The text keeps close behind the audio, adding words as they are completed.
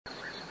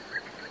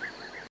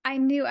I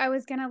knew I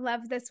was going to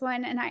love this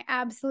one, and I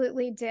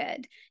absolutely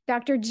did.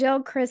 Dr.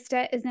 Jill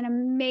Crista is an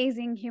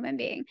amazing human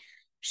being.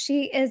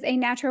 She is a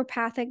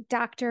naturopathic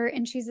doctor,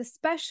 and she's a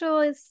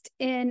specialist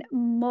in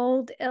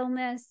mold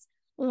illness,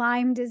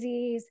 Lyme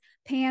disease,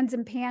 PANS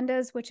and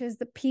PANDAS, which is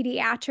the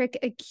pediatric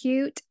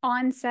acute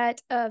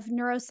onset of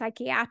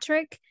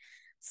neuropsychiatric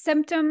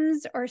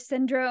symptoms or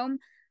syndrome.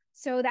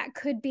 So that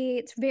could be,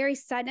 it's very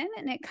sudden,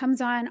 and it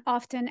comes on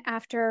often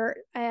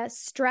after a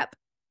strep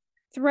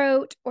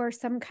throat or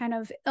some kind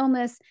of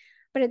illness,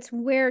 but it's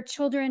where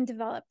children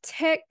develop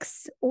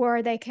tics,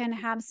 or they can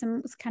have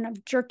some kind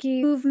of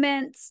jerky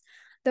movements,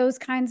 those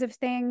kinds of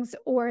things,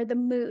 or the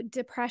mood,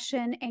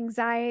 depression,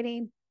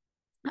 anxiety,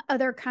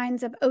 other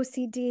kinds of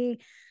OCD,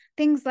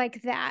 things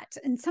like that.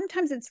 And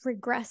sometimes it's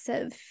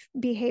regressive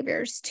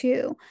behaviors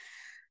too.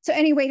 So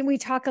anyway, we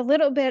talk a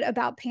little bit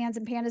about PANS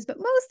and PANDAS, but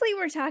mostly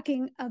we're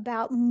talking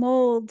about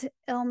mold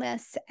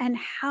illness and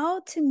how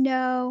to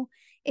know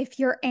if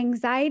your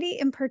anxiety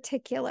in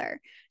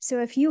particular.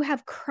 So if you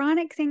have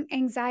chronic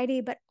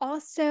anxiety, but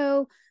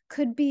also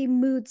could be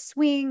mood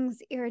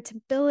swings,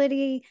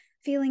 irritability,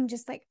 feeling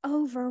just like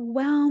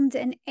overwhelmed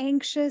and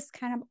anxious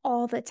kind of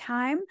all the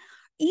time,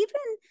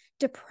 even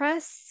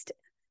depressed.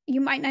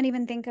 You might not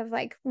even think of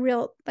like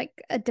real, like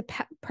a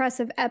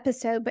depressive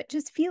episode, but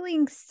just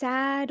feeling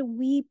sad,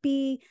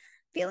 weepy,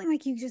 feeling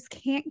like you just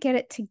can't get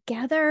it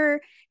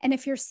together. And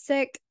if you're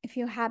sick, if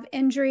you have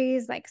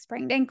injuries like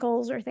sprained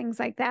ankles or things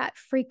like that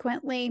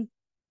frequently,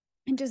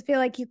 and just feel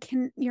like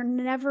you're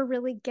never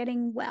really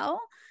getting well,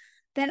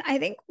 then I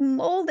think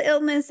mold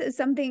illness is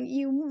something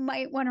you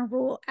might want to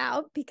rule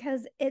out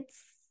because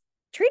it's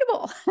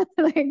treatable.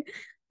 Like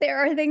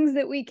there are things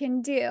that we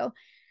can do.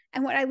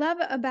 And what I love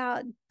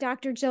about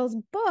Dr. Jill's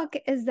book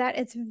is that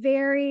it's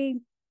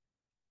very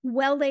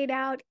well laid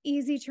out,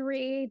 easy to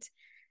read,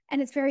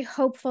 and it's very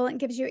hopeful and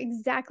gives you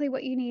exactly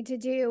what you need to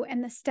do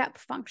and the step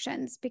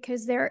functions,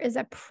 because there is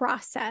a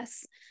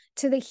process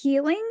to the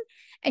healing,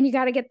 and you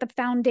got to get the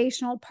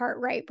foundational part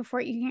right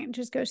before you can't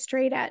just go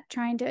straight at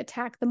trying to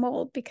attack the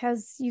mold,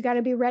 because you got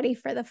to be ready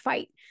for the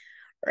fight,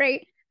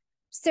 right?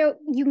 So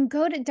you can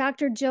go to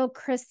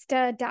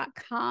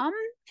drjillcrista.com,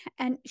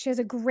 and she has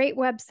a great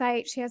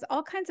website. She has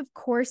all kinds of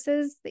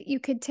courses that you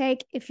could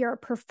take if you're a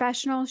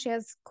professional. She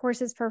has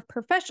courses for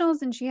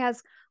professionals, and she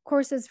has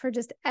courses for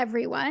just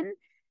everyone,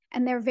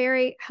 and they're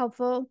very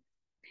helpful.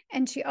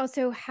 And she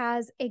also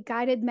has a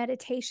guided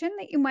meditation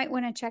that you might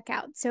want to check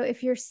out. So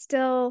if you're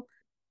still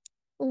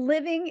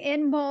living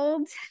in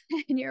mold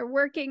and you're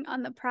working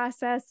on the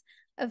process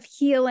of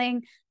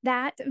healing,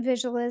 that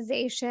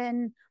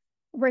visualization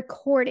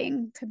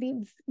recording could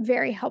be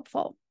very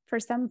helpful for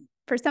some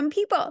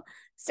people.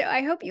 So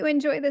I hope you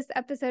enjoy this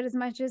episode as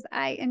much as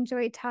I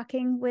enjoy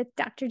talking with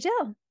Dr.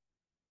 Jill.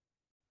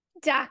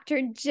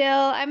 Dr.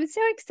 Jill, I'm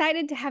so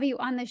excited to have you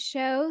on the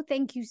show.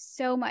 Thank you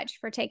so much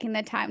for taking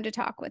the time to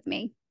talk with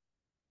me.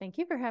 Thank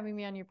you for having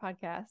me on your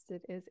podcast.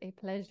 It is a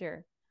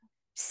pleasure.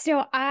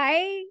 So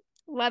I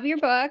love your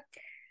book.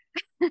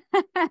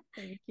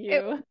 Thank you.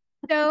 It was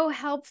so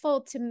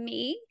helpful to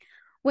me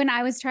when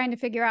I was trying to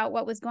figure out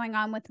what was going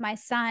on with my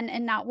son,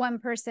 and not one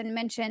person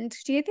mentioned,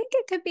 do you think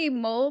it could be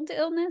mold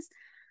illness?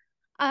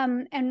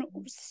 And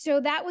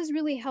so that was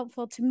really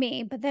helpful to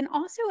me. But then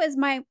also, as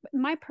my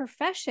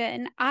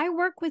profession, I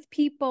work with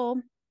people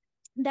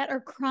that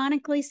are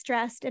chronically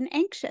stressed and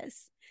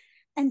anxious.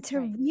 And to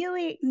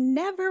really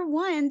never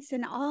once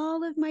in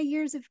all of my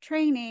years of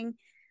training,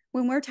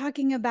 when we're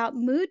talking about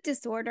mood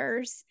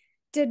disorders,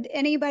 did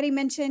anybody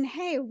mention,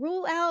 hey,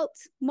 rule out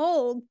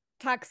mold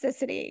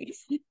toxicity?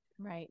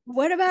 Right.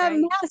 What about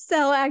mast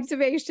cell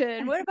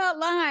activation? What about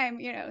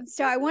Lyme?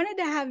 So I wanted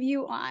to have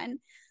you on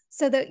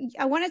so that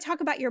I want to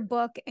talk about your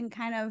book and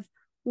kind of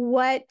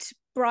what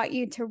brought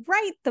you to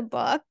write the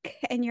book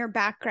and your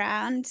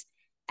background,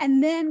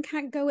 and then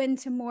kind of go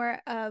into more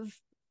of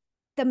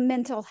the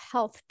mental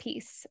health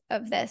piece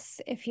of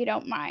this, if you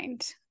don't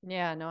mind.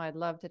 Yeah, no, I'd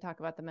love to talk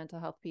about the mental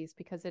health piece,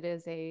 because it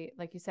is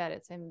like you said,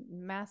 it's a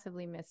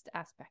massively missed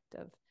aspect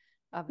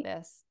of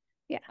this.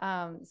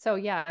 Yeah. So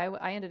yeah,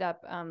 I ended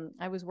up,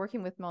 I was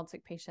working with mold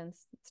sick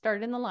patients,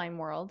 started in the Lyme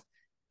world.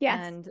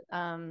 Yes. And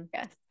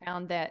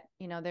found that,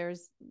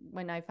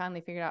 when I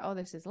finally figured out, oh,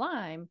 this is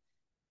Lyme,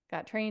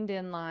 got trained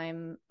in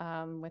Lyme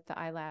with the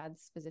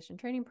ILADS physician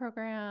training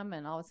program.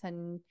 And all of a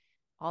sudden,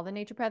 all the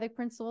naturopathic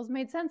principles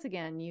made sense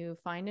again. You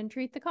find and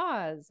treat the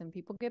cause and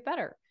people get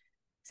better.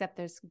 Except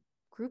there's a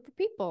group of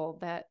people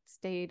that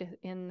stayed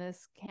in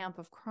this camp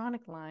of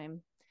chronic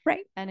Lyme.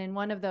 Right. And in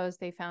one of those,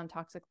 they found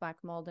toxic black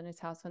mold in his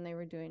house when they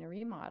were doing a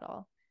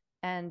remodel.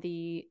 And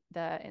the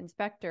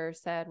inspector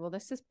said, well,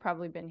 this has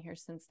probably been here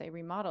since they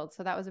remodeled.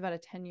 So that was about a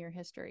 10-year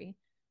history.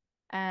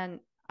 And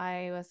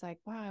I was like,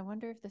 wow, I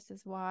wonder if this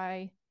is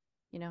why,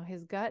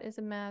 his gut is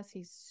a mess.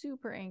 He's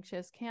super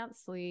anxious, can't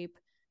sleep,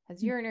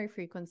 has urinary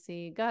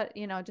frequency, gut,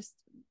 just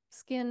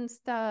skin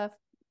stuff,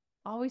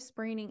 always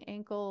spraining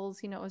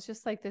ankles. It was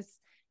just like this.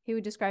 He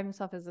would describe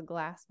himself as a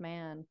glass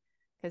man,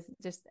 because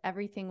just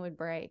everything would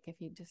break if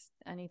you just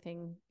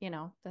anything,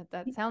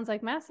 that sounds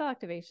like mast cell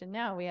activation.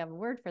 Now we have a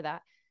word for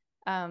that.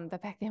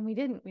 But back then we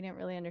didn't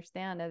really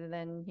understand, other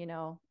than,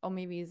 oh,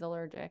 maybe he's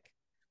allergic.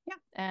 Yeah.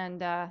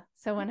 And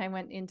so when I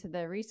went into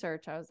the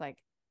research, I was like,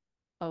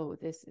 oh,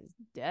 this is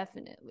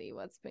definitely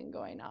what's been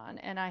going on.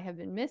 And I have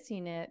been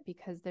missing it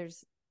because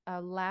there's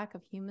a lack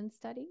of human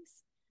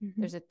studies.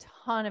 There's a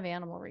ton of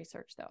animal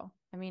research, though.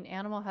 I mean,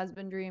 animal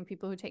husbandry and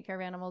people who take care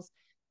of animals,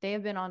 they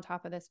have been on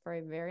top of this for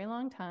a very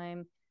long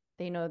time.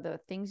 They know the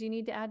things you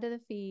need to add to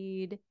the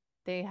feed.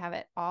 They have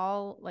it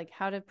all, like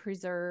how to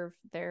preserve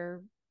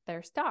their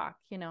stock,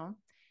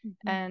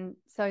 And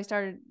so I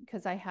started,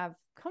 because I have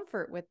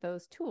comfort with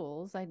those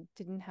tools. I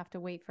didn't have to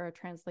wait for a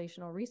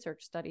translational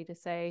research study to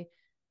say,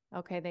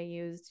 okay, they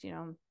used,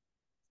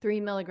 3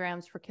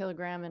 milligrams per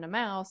kilogram in a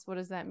mouse. What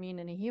does that mean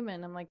in a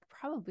human? I'm like,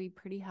 probably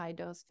pretty high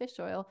dose fish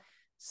oil.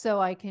 So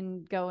I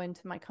can go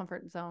into my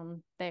comfort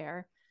zone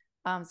there.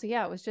 So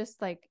yeah, it was just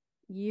like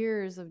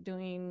years of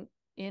doing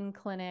in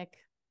clinic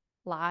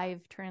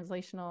live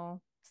translational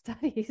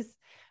studies,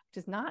 which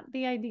is not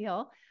the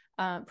ideal.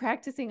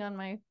 Practicing on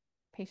my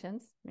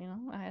patients,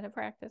 I had to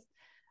practice.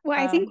 Well,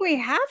 I think we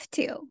have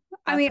to.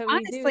 I mean,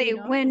 honestly,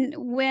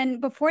 when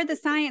before the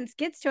science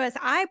gets to us,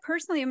 I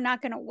personally am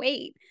not going to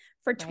wait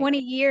for 20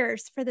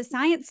 years for the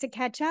science to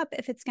catch up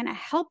if it's going to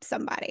help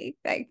somebody.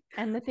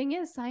 And the thing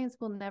is, science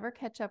will never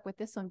catch up with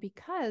this one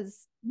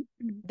because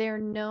they're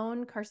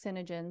known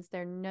carcinogens.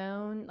 They're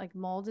known, like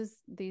mold is,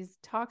 these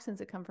toxins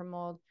that come from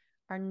mold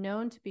are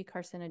known to be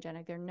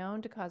carcinogenic. They're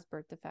known to cause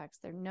birth defects.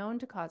 They're known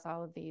to cause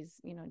all of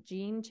these,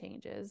 gene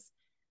changes.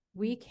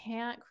 We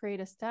can't create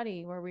a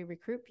study where we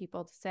recruit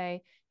people to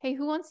say, hey,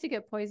 who wants to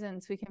get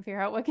poisoned so we can figure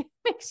out what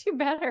makes you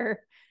better?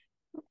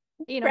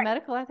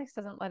 Medical ethics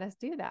doesn't let us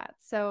do that.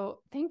 So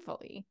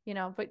thankfully,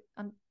 but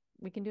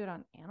we can do it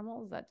on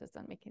animals. That just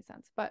doesn't make any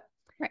sense. But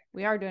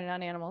we are doing it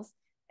on animals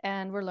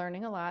and we're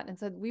learning a lot. And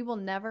so we will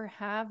never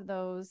have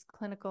those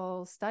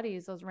clinical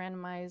studies, those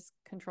randomized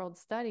controlled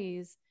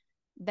studies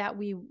that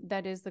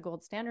is the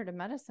gold standard of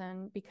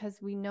medicine,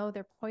 because we know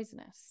they're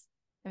poisonous.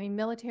 I mean,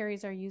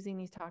 militaries are using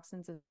these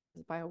toxins as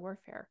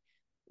biowarfare.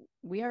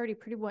 We already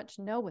pretty much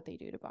know what they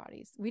do to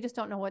bodies. We just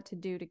don't know what to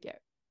do to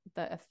get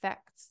the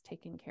effects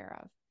taken care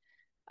of.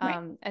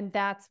 And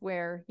that's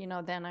where,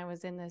 then I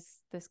was in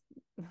this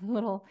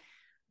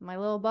my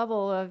little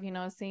bubble of,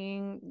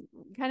 seeing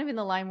kind of in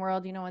the Lyme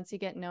world, once you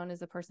get known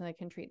as a person that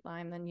can treat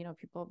Lyme, then,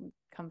 people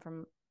come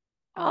from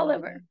all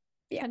over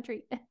the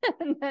country.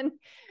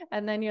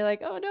 and then you're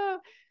like, oh no,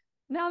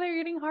 now they're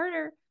getting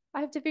harder. I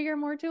have to figure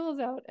more tools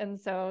out. And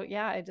so,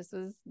 yeah, I just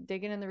was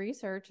digging in the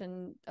research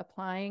and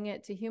applying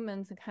it to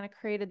humans and kind of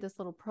created this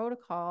little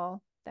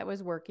protocol that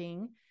was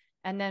working.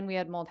 And then we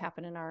had mold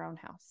happen in our own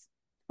house.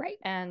 Right.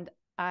 And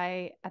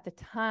at the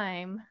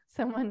time,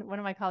 one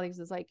of my colleagues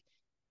was like,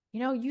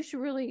 you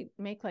should really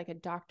make like a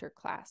doctor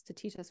class to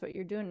teach us what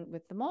you're doing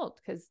with the mold.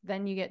 Cause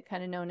then you get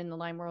kind of known in the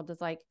Lyme world as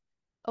like,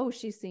 oh,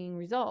 she's seeing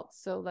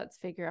results. So let's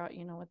figure out,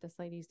 what this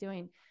lady's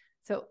doing.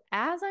 So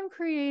as I'm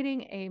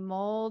creating a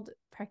mold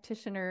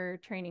practitioner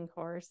training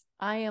course,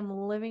 I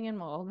am living in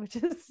mold, which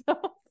is so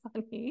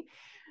funny.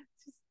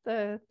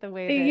 Just the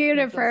way the that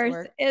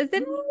universe, isn't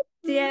it?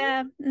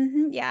 Yeah.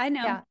 Yeah, I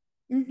know.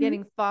 Yeah.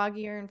 Getting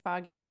foggier and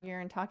foggier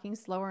and talking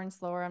slower and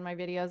slower on my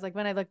videos. Like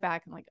when I look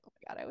back, I'm like, oh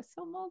my God, I was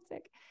so mold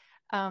sick.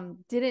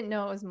 Didn't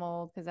know it was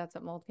mold because that's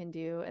what mold can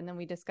do. And then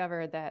we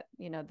discovered that,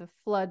 the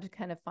flood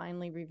kind of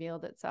finally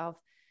revealed itself.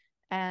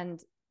 And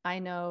I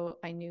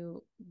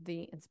knew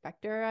the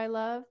inspector I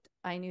loved.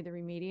 I knew the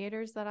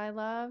remediators that I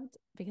loved,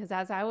 because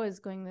as I was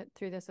going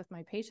through this with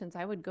my patients,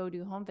 I would go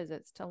do home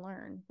visits to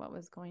learn what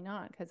was going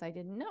on because I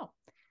didn't know.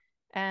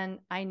 And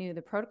I knew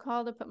the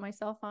protocol to put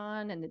myself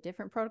on and the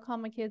different protocol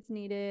my kids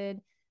needed,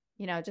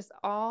 just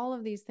all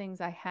of these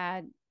things I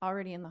had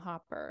already in the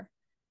hopper.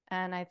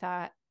 And I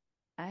thought,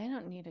 I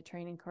don't need a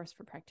training course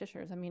for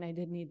practitioners. I mean, I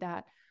did need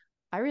that.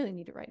 I really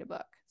need to write a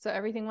book. So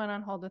everything went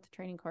on hold with the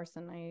training course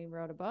and I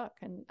wrote a book,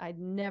 and I'd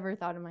never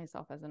thought of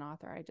myself as an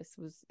author.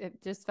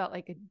 It just felt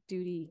like a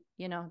duty,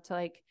 to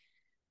like,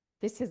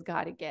 this has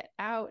got to get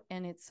out.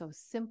 And it's so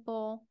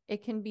simple.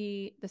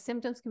 The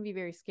symptoms can be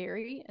very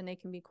scary and they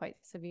can be quite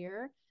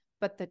severe,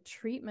 but the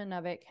treatment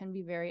of it can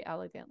be very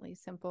elegantly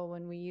simple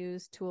when we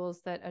use tools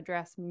that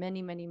address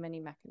many, many, many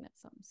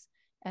mechanisms.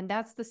 And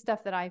that's the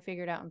stuff that I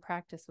figured out in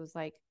practice. Was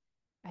like,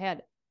 I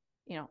had,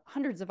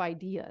 hundreds of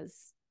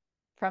ideas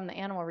from the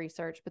animal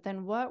research, but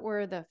then what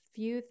were the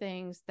few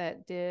things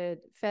that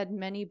fed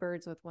many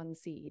birds with one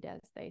seed,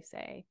 as they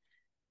say,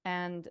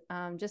 and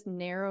just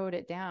narrowed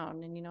it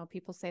down. And,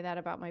 people say that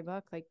about my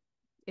book, like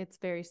it's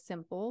very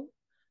simple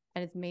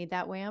and it's made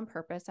that way on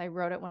purpose. I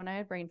wrote it when I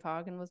had brain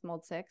fog and was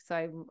mold sick.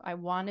 So I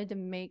wanted to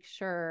make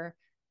sure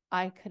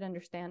I could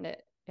understand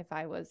it if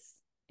I was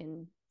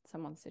in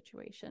someone's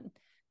situation.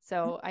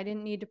 So I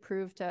didn't need to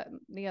prove to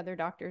the other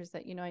doctors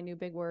that, I knew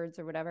big words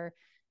or whatever.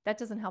 That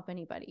doesn't help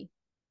anybody.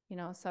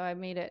 So I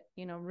made it,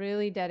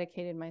 really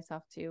dedicated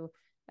myself to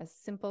as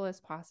simple as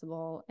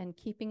possible and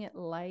keeping it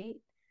light.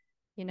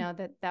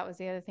 That was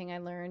the other thing I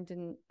learned.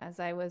 And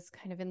as I was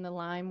kind of in the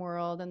Lyme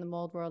world and the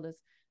mold world,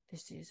 is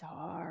this is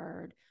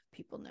hard.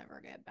 People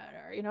never get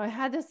better. You know, I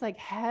had this like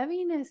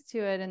heaviness to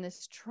it and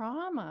this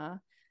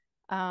trauma.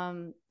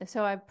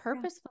 So I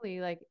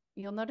purposefully, like,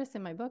 you'll notice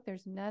in my book, there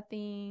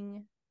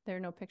are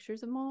no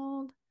pictures of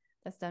mold.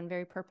 That's done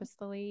very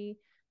purposefully.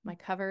 My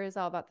cover is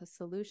all about the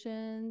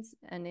solutions,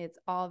 and it's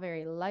all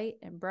very light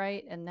and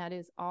bright. And that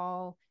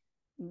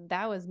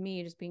was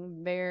me just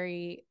being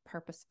very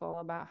purposeful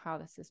about how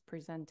this is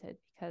presented,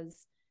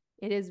 because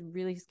it is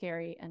really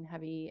scary and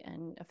heavy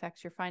and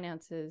affects your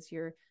finances,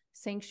 your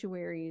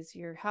sanctuaries,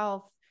 your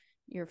health,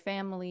 your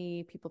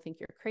family. People think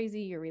you're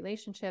crazy, your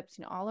relationships,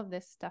 you know, all of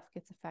this stuff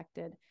gets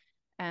affected.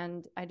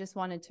 And I just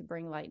wanted to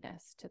bring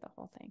lightness to the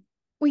whole thing.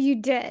 Well, you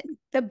did.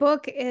 The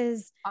book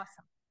is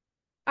Awesome.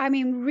 I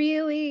mean,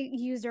 really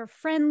user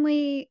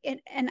friendly.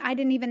 And I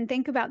didn't even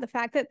think about the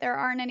fact that there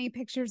aren't any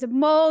pictures of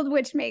mold,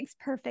 which makes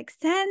perfect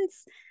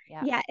sense.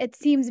 Yeah, it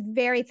seems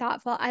very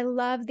thoughtful. I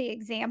love the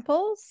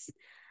examples.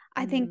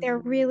 I think they're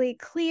really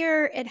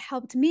clear. It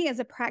helped me as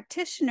a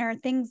practitioner,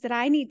 things that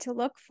I need to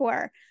look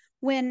for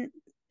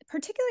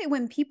particularly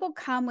when people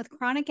come with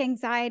chronic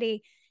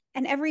anxiety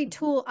and every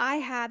tool I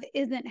have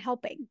isn't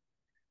helping,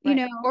 you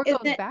know, or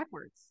goes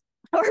backwards.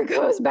 Or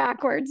goes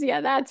backwards.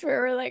 Yeah, that's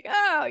where we're like,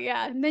 oh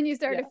yeah. And then you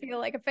start to feel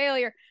like a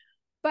failure.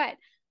 But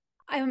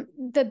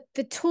the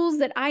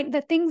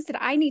things that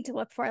I need to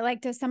look for,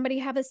 like, does somebody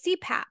have a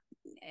CPAP?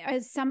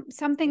 As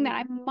something that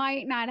I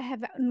might not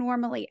have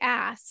normally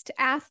asked.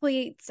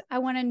 Athletes, I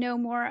want to know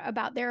more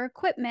about their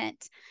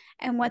equipment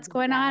and what's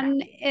going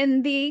on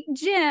in the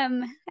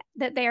gym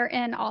that they're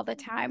in all the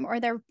time, or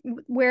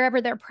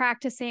wherever they're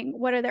practicing.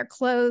 What are their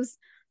clothes?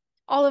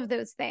 All of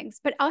those things.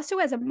 But also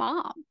as a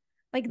mom,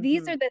 like,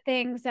 these are the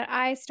things that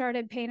I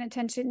started paying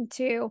attention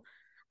to.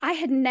 I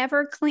had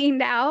never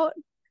cleaned out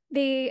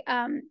the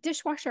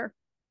dishwasher.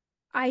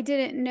 I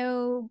didn't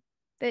know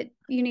that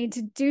you need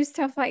to do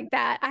stuff like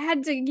that. I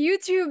had to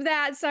YouTube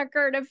that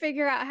sucker to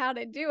figure out how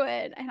to do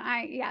it. And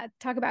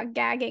talk about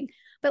gagging.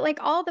 But like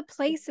all the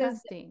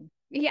places.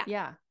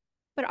 Yeah.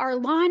 But our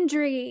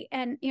laundry,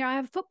 and, you know, I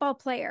have a football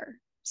player.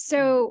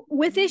 So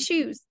with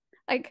issues,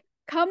 like,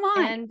 come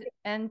on.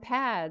 And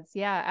pads.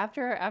 Yeah.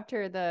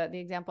 After the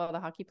example of the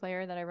hockey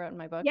player that I wrote in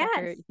my book,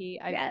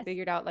 I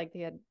figured out, like, they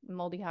had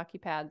moldy hockey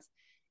pads,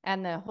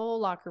 and the whole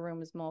locker room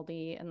was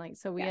moldy. And like,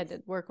 so we had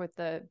to work with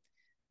the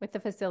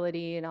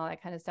facility and all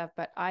that kind of stuff.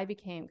 But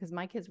because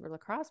my kids were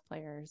lacrosse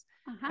players,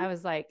 I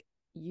was like,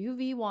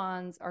 UV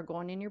wands are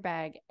going in your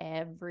bag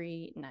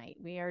every night.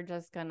 We are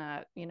just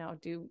gonna, you know,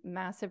 do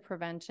massive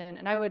prevention.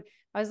 And I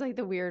was like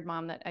the weird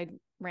mom that I'd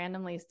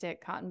randomly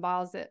stick cotton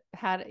balls that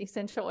had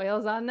essential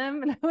oils on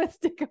them, and I would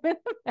stick them in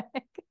the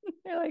bag.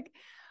 They're like,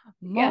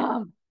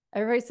 Mom,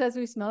 everybody says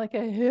we smell like a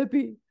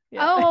hippie.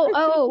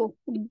 Oh,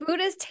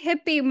 Buddhist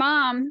hippie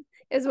mom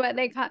is what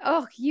they call.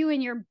 Oh, you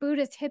and your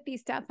Buddhist hippie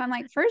stuff. I'm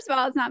like, first of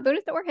all, it's not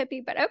Buddhist or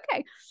hippie, but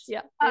okay.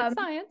 Yeah, it's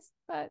science,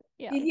 but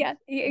yeah,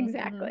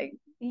 exactly.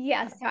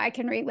 Yes, so I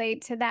can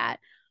relate to that.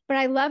 But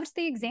I loved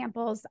the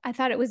examples. I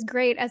thought it was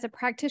great as a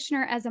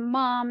practitioner, as a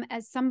mom,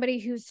 as somebody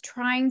who's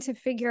trying to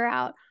figure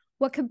out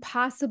what could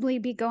possibly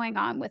be going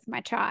on with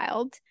my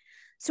child.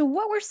 So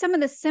what were some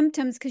of the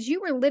symptoms? Because you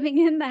were living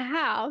in the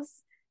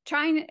house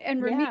trying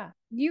and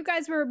you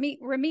guys were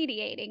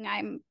remediating,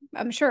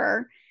 I'm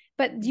sure,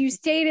 but you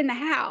stayed in the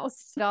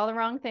house. Did all the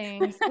wrong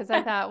things, because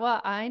I thought,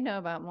 well, I know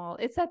about mold.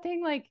 It's that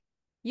thing, like,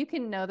 you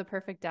can know the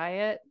perfect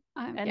diet,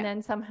 and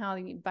then somehow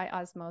by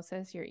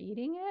osmosis you're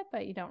eating it,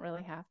 but you don't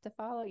really have to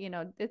follow. You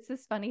know, it's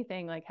this funny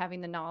thing, like having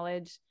the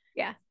knowledge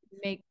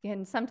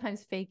can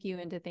sometimes fake you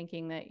into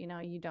thinking that, you know,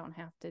 you don't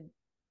have to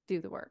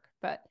do the work.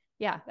 But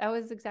yeah, that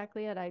was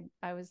exactly it.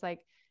 I was like,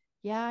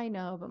 yeah, I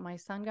know, but my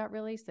son got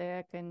really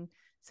sick, and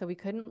so we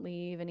couldn't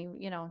leave, and he,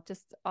 you know,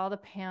 just all the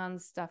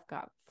PANS stuff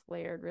got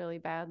flared really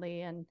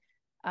badly, and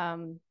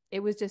it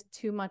was just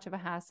too much of a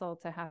hassle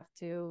to have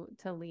to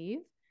leave.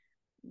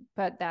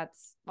 But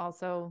that's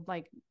also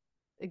like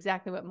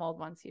exactly what mold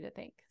wants you to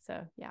think.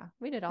 So yeah,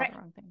 we did all the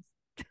wrong things.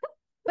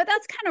 But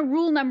that's kind of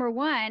rule number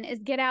one,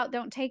 is get out,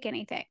 don't take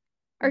anything,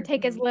 or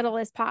take as little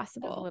as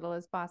possible. As little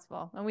as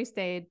possible. And we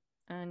stayed,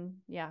 and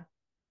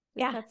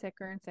got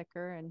sicker and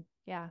sicker, and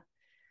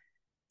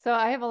so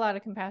I have a lot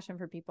of compassion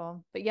for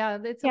people. But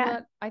it's a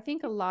lot. I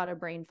think a lot of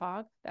brain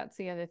fog. That's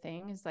the other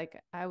thing, is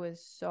like, I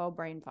was so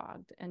brain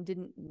fogged and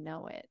didn't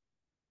know it.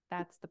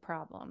 That's the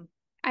problem.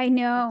 I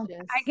know.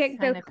 I get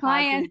those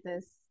clients.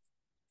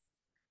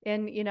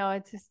 And, you know,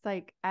 it's just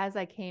like, as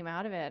I came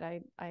out of it,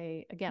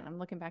 I'm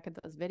looking back at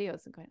those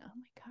videos and going, oh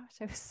my gosh,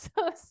 I was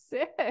so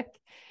sick,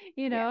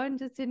 you know, and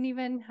just didn't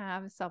even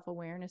have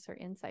self-awareness or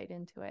insight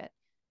into it.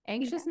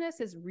 Anxiousness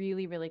is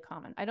really, really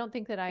common. I don't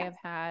think that I have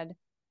had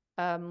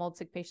a mold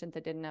sick patient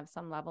that didn't have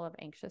some level of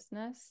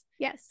anxiousness.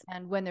 Yes.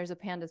 And when there's a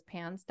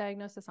PANS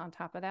diagnosis on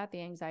top of that,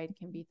 the anxiety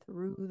can be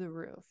through the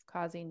roof,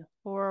 causing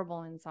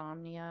horrible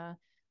insomnia.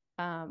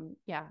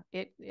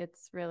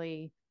 It's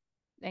really,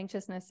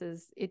 anxiousness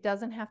it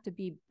doesn't have to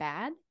be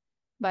bad,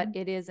 but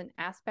it is an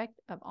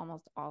aspect of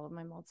almost all of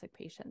my mold sick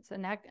patients.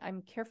 And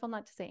I'm careful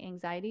not to say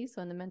anxiety.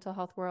 So in the mental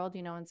health world,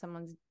 you know, when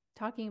someone's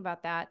talking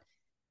about that,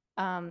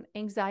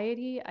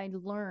 Anxiety, I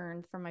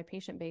learned from my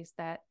patient base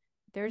that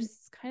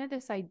there's kind of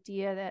this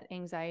idea that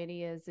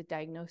anxiety is a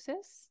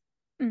diagnosis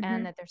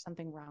and that there's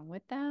something wrong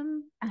with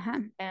them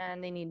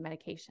and they need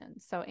medication.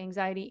 So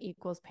anxiety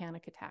equals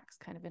panic attacks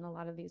kind of in a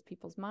lot of these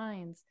people's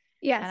minds.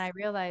 Yes. And I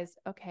realized,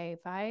 okay,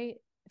 if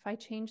I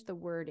change the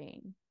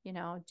wording, you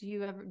know, do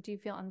you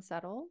feel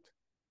unsettled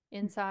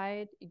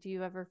inside? Do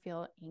you ever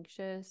feel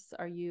anxious?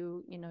 Are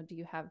you, you know, do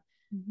you have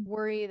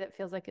worry that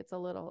feels like it's a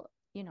little,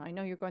 you know, I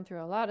know you're going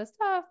through a lot of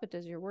stuff, but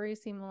does your worry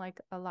seem like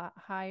a lot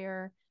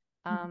higher?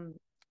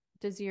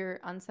 Does your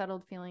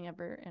unsettled feeling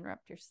ever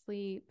interrupt your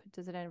sleep?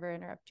 Does it ever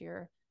interrupt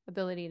your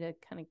ability to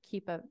kind of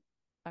keep a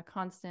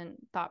constant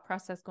thought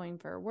process going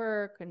for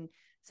work? And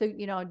so,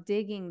 you know,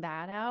 digging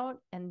that out,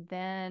 and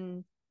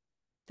then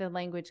the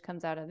language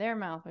comes out of their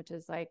mouth, which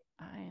is like,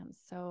 I am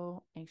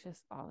so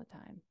anxious all the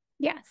time.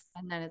 Yes.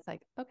 And then it's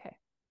like, okay,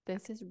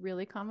 this is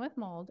really common with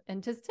mold.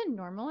 And just to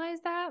normalize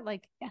that,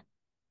 like,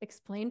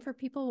 explain for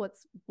people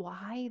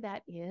why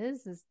that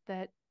is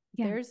that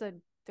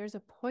there's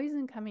a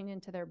poison coming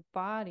into their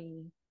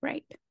body,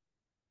 right,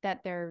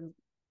 that their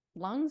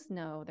lungs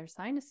know, their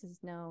sinuses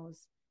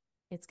knows,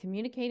 it's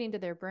communicating to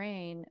their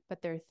brain,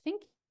 but their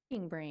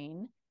thinking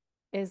brain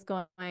is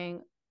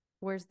going,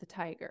 where's the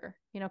tiger?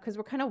 You know, because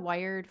we're kind of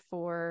wired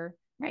for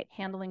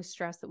handling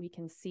stress that we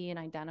can see and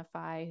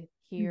identify,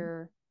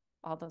 hear,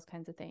 all those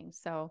kinds of things.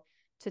 So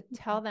to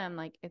tell them,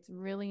 like, it's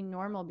really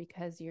normal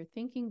because your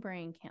thinking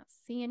brain can't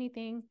see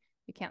anything,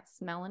 you can't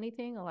smell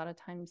anything. A lot of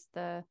times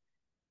the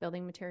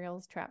building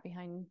materials trapped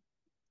behind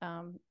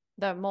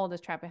the mold is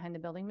trapped behind the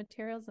building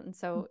materials. And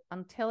so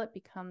until it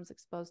becomes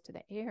exposed to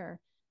the air,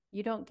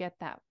 you don't get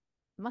that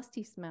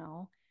musty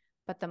smell.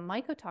 But the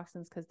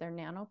mycotoxins, because they're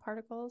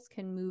nanoparticles,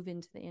 can move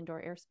into the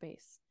indoor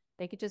airspace.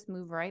 They could just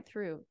move right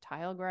through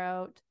tile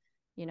grout,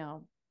 you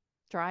know,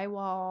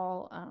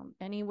 drywall,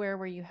 anywhere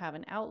where you have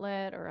an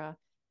outlet or a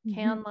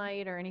can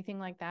light or anything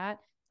like that.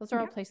 Those are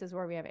all places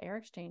where we have air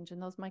exchange,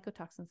 and those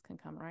mycotoxins can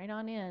come right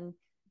on in.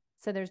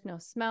 So there's no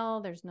smell,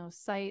 there's no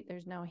sight,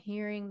 there's no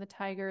hearing the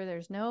tiger,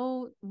 there's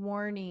no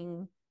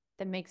warning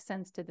that makes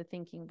sense to the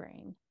thinking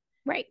brain.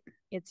 Right.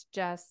 It's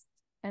just,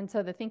 and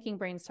so the thinking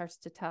brain starts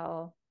to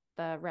tell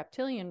the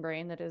reptilian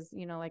brain, that is,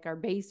 you know, like our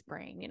base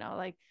brain, you know,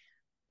 like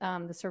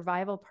the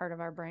survival part of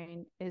our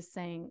brain is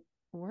saying,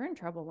 we're in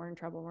trouble, we're in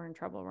trouble, we're in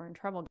trouble, we're in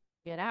trouble,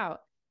 get out.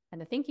 And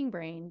the thinking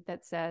brain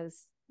that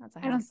says, that's a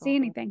I don't house see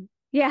anything.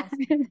 Yeah.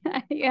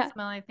 yeah.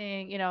 Smell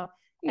anything, you know.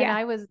 And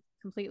I was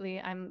completely,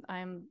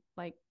 I'm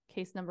like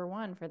case number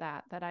one for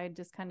that I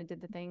just kind of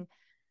did the thing.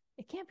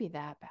 It can't be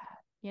that bad,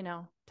 you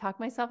know, talk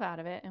myself out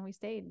of it. And we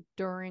stayed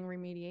during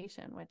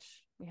remediation,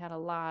 which we had a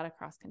lot of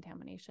cross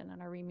contamination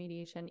in our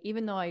remediation,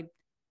 even though I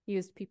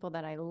used people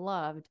that I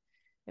loved.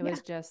 It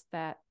was just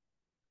that.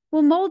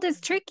 Well, mold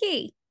is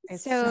tricky.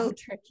 It's so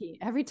tricky.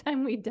 Every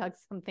time we dug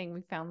something,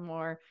 we found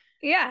more.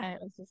 Yeah. And it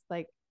was just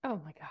like,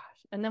 oh my gosh.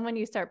 And then when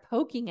you start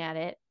poking at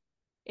it,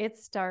 it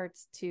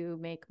starts to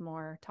make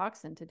more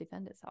toxin to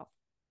defend itself.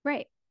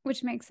 Right.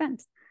 Which makes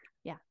sense.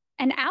 Yeah.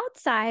 And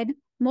outside,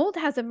 mold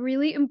has a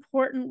really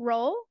important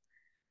role.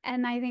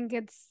 And I think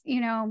it's,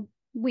 you know,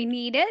 we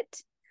need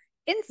it.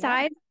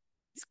 Inside,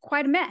 it's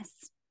quite a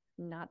mess.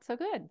 Not so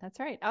good. That's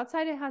right.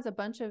 Outside, it has a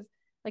bunch of,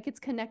 like,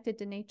 it's connected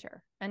to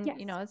nature. And,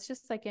 you know, it's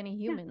just like any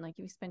human. Like,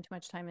 if you spend too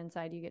much time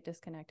inside, you get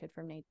disconnected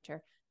from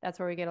nature. That's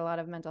where we get a lot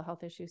of mental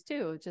health issues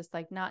too. Just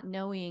like not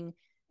knowing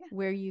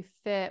where you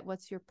fit,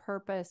 what's your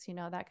purpose, you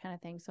know, that kind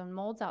of thing. So in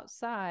molds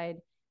outside,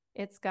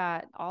 it's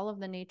got all of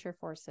the nature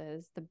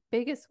forces, the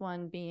biggest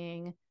one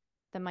being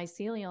the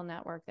mycelial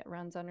network that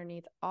runs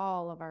underneath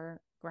all of our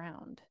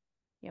ground.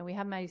 You know, we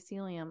have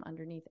mycelium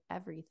underneath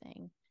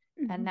everything.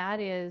 And that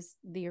is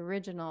the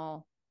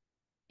original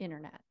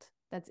internet.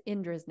 That's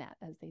Indra's net,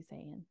 as they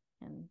say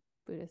in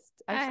Buddhist.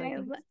 Actually, I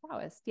think it's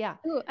Taoist. Yeah.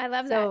 Ooh, I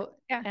love that.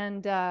 Yeah.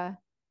 And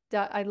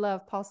I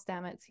love Paul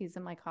Stamets. He's a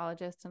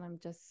mycologist, and I'm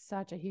just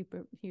such a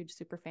huge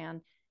super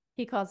fan.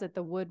 He calls it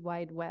the wood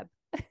wide web.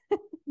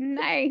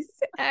 Nice.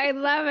 I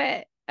love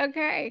it.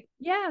 Okay.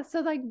 Yeah.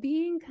 So like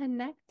being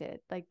connected,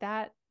 like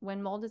that,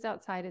 when mold is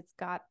outside, it's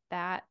got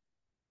that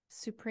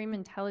supreme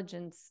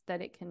intelligence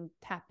that it can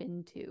tap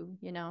into,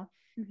 you know.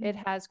 It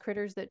has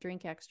critters that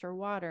drink extra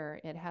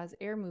water, it has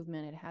air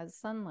movement, it has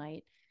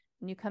sunlight,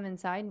 and you come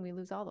inside and we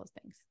lose all those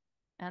things.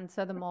 And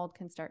so the mold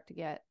can start to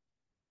get,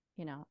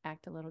 you know,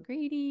 act a little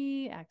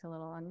greedy, act a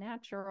little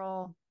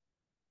unnatural,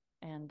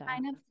 and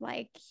kind of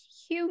like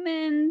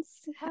humans,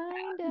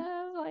 kind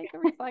of like a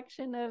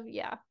reflection of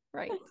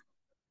right.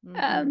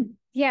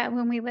 Yeah,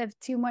 when we live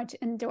too much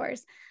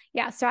indoors.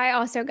 Yeah, so I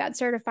also got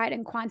certified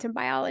in quantum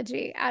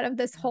biology out of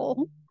this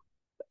whole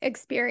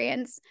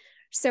experience.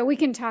 So we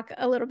can talk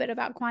a little bit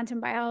about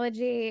quantum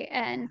biology,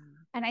 and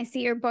I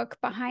see your book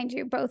behind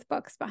you, both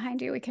books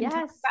behind you. We can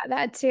talk about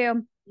that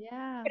too.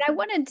 Yeah. But I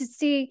wanted to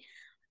see,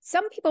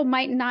 some people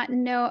might not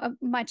know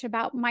much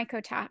about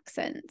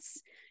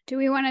mycotoxins. Do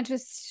we want to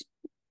just,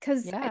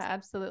 because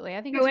absolutely.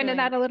 I think go into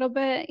that a little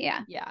bit.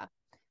 Yeah.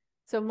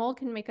 So mold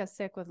can make us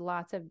sick with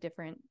lots of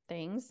different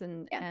things.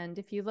 And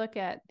if you look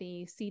at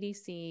the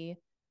CDC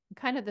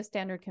kind of the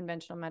standard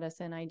conventional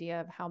medicine idea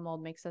of how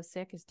mold makes us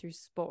sick is through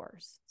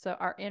spores. So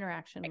our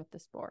interaction with the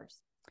spores.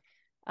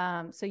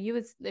 So you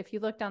would, if you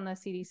looked on the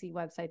CDC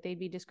website, they'd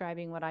be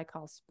describing what I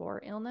call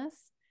spore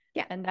illness.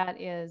 Yeah. And that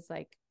is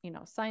like,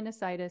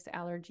 sinusitis,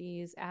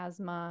 allergies,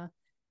 asthma.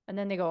 And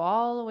then they go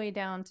all the way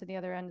down to the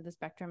other end of the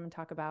spectrum and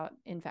talk about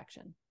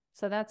infection.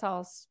 So that's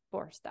all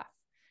spore stuff.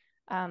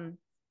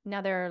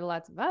 Now there are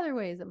lots of other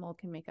ways that mold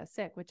can make us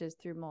sick, which is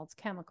through mold's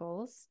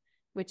chemicals,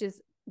 which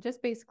is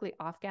just basically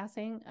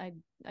off-gassing.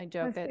 I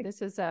joke that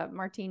this is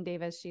Martine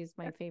Davis. She's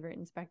my favorite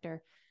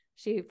inspector.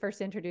 She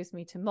first introduced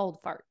me to mold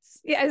farts.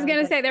 Yeah, I was going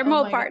to say they're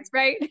mold farts,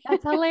 right?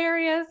 That's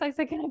hilarious. I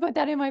said, can I put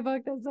that in my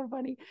book? That's so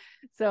funny.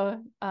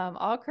 So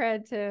all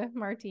cred to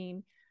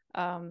Martine.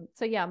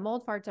 So yeah,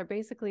 mold farts are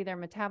basically, they're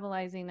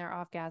metabolizing, they're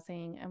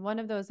off-gassing. And one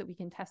of those that we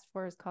can test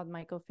for is called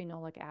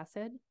mycophenolic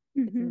acid.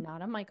 It's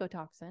not a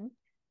mycotoxin.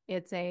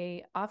 It's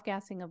a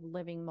off-gassing of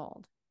living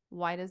mold.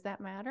 Why does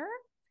that matter?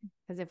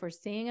 Because if we're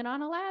seeing it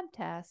on a lab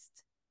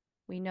test,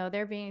 we know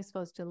they're being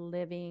exposed to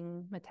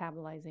living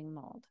metabolizing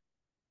mold.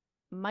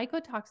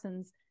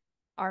 Mycotoxins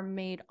are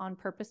made on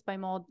purpose by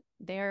mold.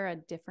 They're a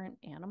different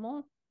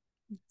animal.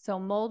 So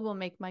mold will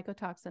make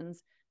mycotoxins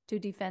to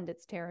defend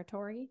its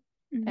territory,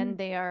 and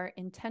they are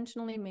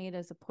intentionally made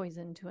as a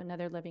poison to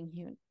another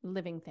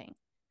living thing.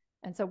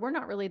 And so we're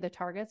not really the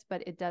targets,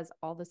 but it does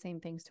all the same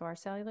things to our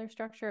cellular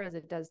structure as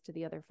it does to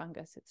the other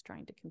fungus it's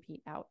trying to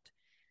compete out.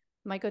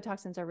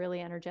 Mycotoxins are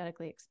really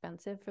energetically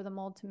expensive for the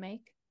mold to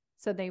make,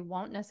 so they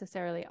won't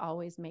necessarily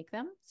always make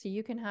them. So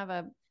you can have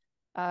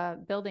a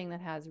building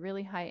that has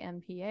really high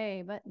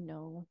MPA, but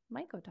no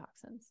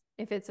mycotoxins.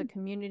 If it's a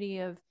community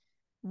of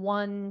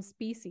one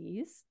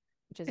species,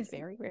 which is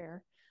very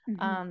rare,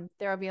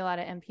 there will be a lot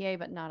of MPA,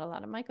 but not a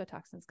lot of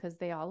mycotoxins because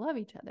they all love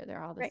each other.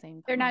 They're all the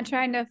same. They're not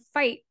trying to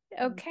fight.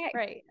 Okay.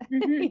 Right.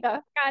 Yeah.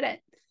 Got it.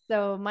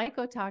 So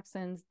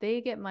mycotoxins, they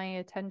get my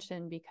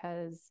attention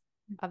because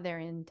of their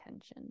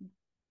intention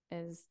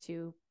is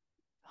to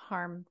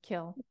harm,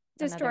 kill,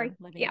 destroy, another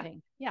living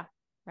thing. Yeah.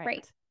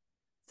 Right.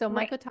 So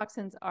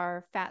mycotoxins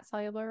are fat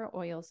soluble or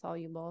oil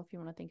soluble, if you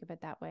want to think of it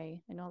that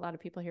way. I know a lot of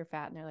people hear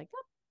fat and they're like,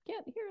 oh,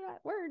 can't hear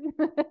that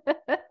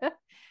word.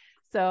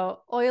 So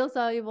oil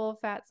soluble,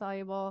 fat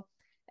soluble,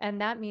 and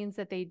that means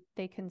that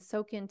they can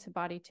soak into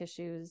body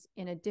tissues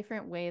in a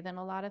different way than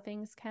a lot of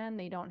things can.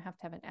 They don't have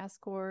to have an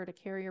escort, a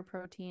carrier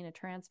protein, a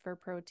transfer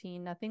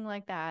protein, nothing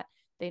like that.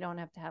 They don't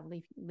have to have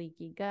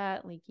leaky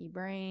gut, leaky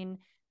brain.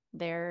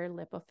 They're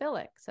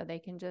lipophilic, so they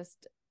can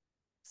just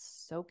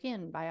soak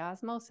in by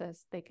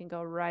osmosis. They can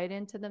go right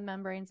into the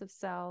membranes of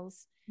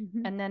cells,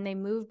 and then they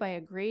move by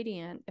a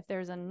gradient. If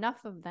there's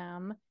enough of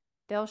them,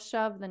 they'll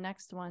shove the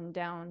next one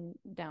down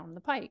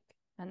the pike.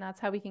 And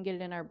that's how we can get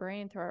it in our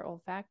brain through our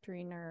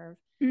olfactory nerve.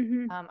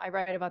 I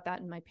write about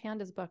that in my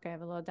pandas book. I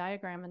have a little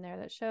diagram in there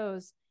that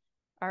shows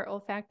our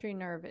olfactory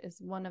nerve is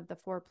one of the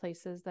 4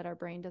 places that our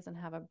brain doesn't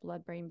have a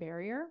blood-brain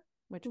barrier,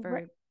 which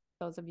for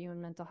those of you in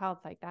mental health,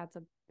 like that's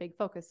a big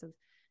focus of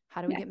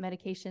how do we get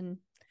medication,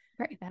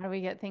 how do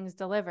we get things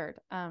delivered.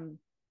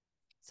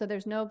 So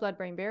there's no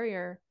blood-brain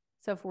barrier.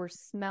 So if we're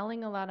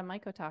smelling a lot of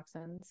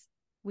mycotoxins,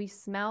 we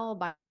smell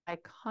by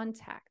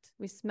contact.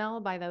 We smell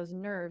by those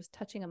nerves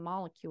touching a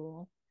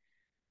molecule,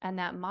 and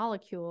that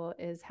molecule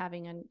is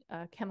having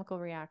a chemical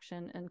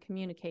reaction and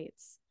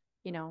communicates,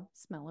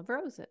 smell of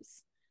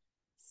roses,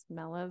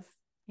 smell of,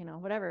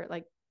 whatever,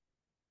 like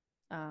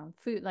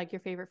food, like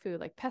your favorite food,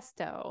 like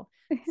pesto,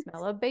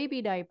 smell of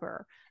baby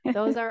diaper.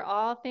 Those are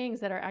all things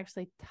that are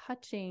actually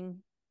touching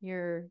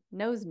your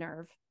nose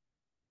nerve,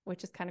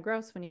 which is kind of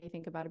gross when you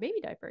think about a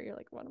baby diaper. You're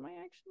like, what am I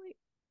actually?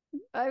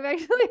 I'm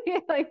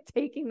actually like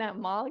taking that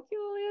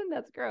molecule in.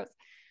 That's gross.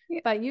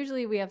 But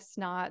usually we have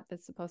snot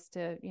that's supposed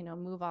to,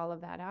 move all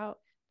of that out.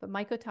 But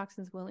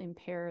mycotoxins will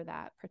impair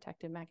that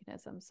protective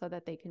mechanism so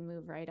that they can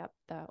move right up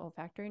the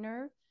olfactory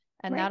nerve,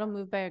 and that'll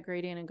move by a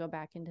gradient and go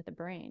back into the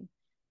brain.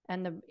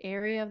 And the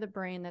area of the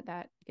brain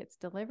that gets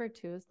delivered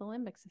to is the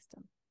limbic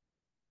system.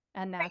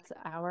 And that's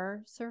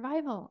our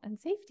survival and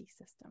safety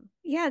system.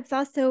 Yeah. It's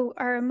also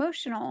our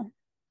emotional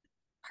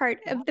part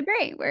of the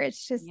brain where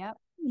it's just,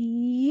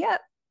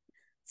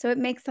 So it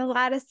makes a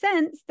lot of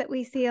sense that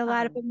we see a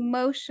lot of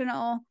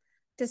emotional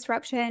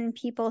disruption,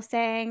 people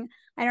saying,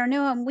 I don't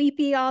know, I'm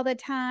weepy all the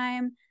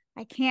time.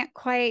 I can't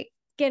quite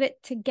get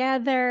it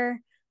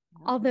together.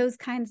 All those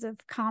kinds of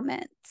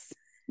comments.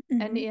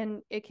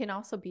 And it can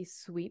also be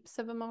sweeps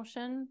of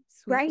emotion,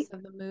 sweeps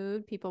of the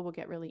mood. People will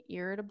get really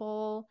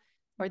irritable,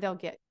 or they'll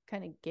get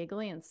kind of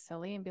giggly and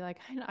silly and be like,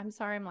 I'm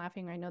sorry, I'm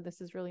laughing. I know this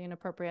is really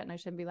inappropriate and I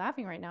shouldn't be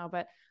laughing right now,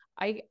 but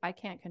I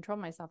can't control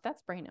myself.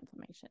 That's brain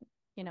inflammation,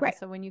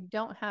 So when you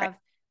don't have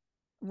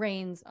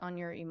reins on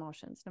your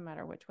emotions, no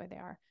matter which way they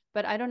are.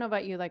 But I don't know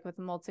about you, like with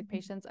mold sick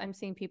patients, I'm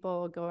seeing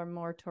people go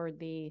more toward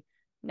the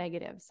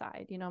negative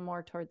side,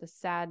 more toward the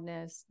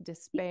sadness,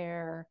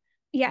 despair,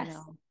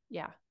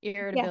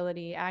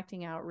 irritability,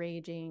 acting out,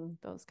 raging,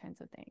 those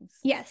kinds of things.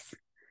 Yes.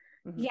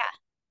 Yeah.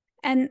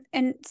 And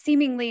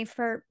seemingly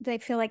they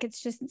feel like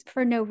it's just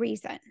for no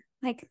reason.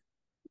 Like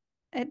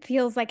it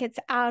feels like it's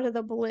out of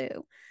the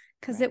blue.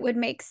 because Right. it would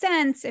make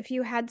sense if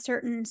you had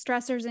certain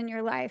stressors in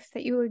your life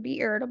that you would be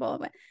irritable,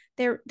 but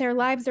their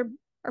lives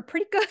are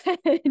pretty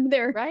good.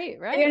 They're, Right. you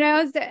Right.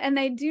 know, so, and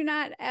they do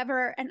not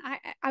ever, and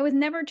I was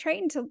never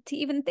trained to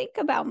even think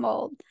about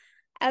mold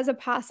as a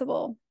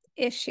possible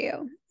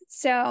issue.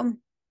 So,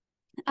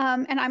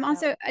 and I'm Yeah.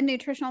 also a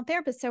nutritional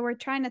therapist, so we're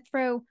trying to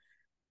throw,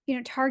 you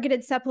know,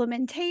 targeted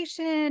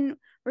supplementation.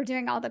 We're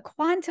doing all the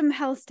quantum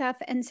health stuff.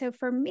 And so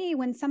for me,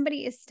 when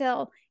somebody is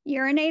still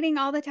urinating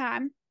all the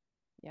time,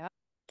 Yeah.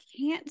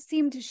 can't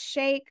seem to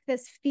shake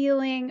this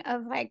feeling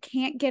of like,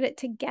 can't get it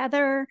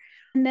together.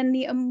 And then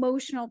the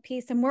emotional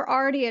piece, and we're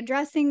already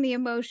addressing the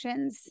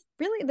emotions,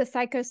 really the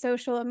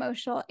psychosocial,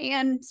 emotional,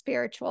 and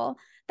spiritual.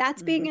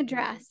 That's being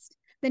addressed.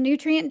 The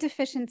nutrient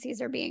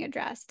deficiencies are being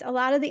addressed. A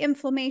lot of the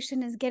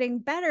inflammation is getting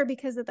better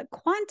because of the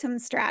quantum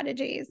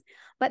strategies,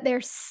 but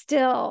they're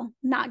still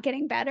not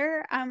getting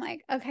better. I'm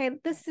like, okay,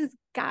 this has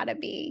got to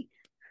be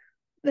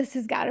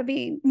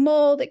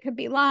mold. It could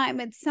be Lyme.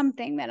 It's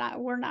something that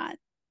we're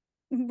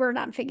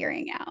not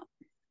figuring out.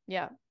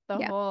 Yeah.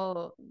 Yeah.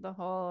 The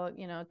whole,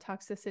 you know,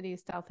 toxicity,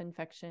 stealth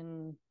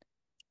infection.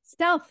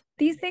 Stealth.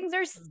 These thing. things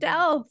are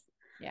stealth.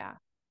 Yeah.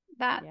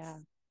 That's, Yeah.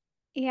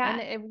 yeah.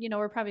 And you know,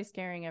 we're probably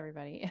scaring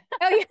everybody.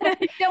 Oh yeah.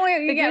 Don't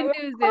worry. The Yeah, good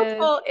we're news is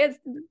hopeful.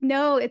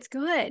 It's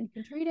good. you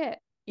can treat it.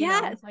 You know,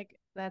 Yes. like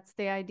that's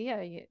the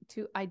idea,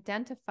 to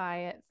identify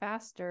it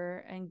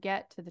faster and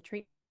get to the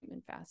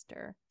treatment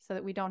faster so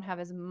that we don't have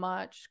as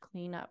much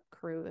cleanup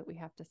crew that we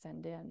have to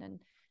send in, and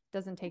it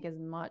doesn't take as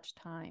much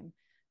time.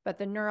 But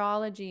the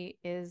neurology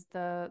is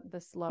the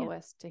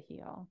slowest to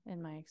heal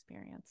in my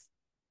experience.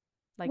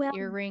 Like Well,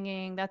 ear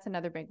ringing, that's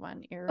another big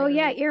one. Ear oh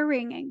yeah, ringing. ear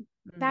ringing.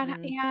 That,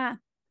 Mm-hmm. yeah.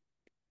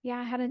 Yeah,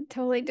 I had a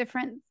totally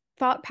different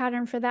thought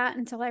pattern for that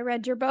until I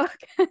read your book.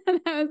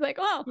 And I was like,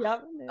 oh,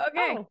 Yep.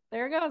 okay. Oh,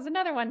 there goes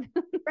another one.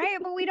 Right.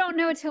 But we don't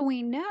know till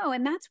we know.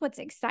 And that's what's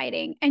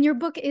exciting. And your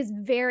book is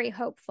very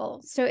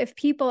hopeful. So if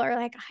people are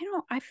like,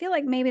 I feel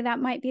like maybe that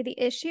might be the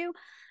issue,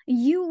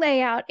 you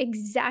lay out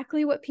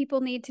exactly what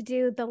people need to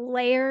do, the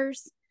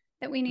layers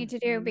that we need to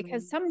do,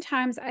 because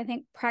sometimes I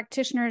think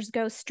practitioners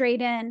go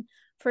straight in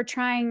for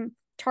trying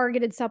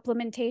targeted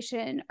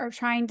supplementation or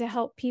trying to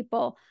help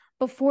people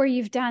before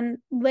you've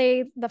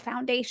lay the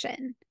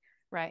foundation.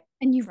 Right.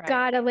 And you've Right.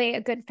 got to lay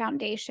a good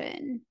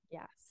foundation.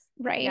 Yes.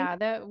 Right. Yeah,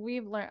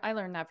 I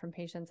learned that from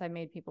patients. I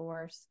made people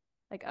worse.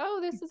 Like, oh,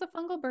 this is a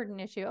fungal burden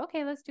issue.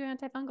 Okay, let's do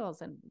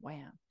antifungals, and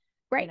wham.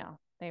 Right. You know,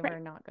 they Right. were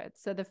not good.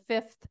 So the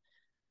fifth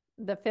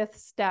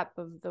step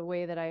of the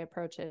way that I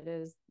approach it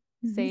is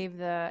save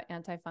the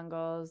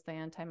antifungals, the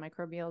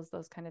antimicrobials,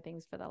 those kind of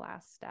things for the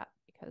last step,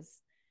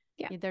 because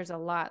there's a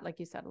lot, like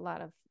you said, a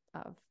lot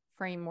of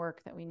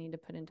framework that we need to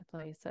put into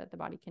place so that the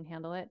body can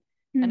handle it.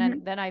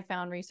 And then I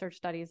found research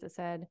studies that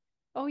said,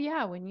 oh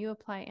yeah, when you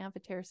apply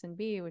amphotericin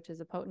B, which is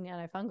a potent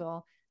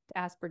antifungal, to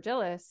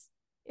aspergillus,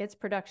 its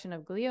production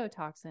of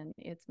gliotoxin,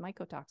 its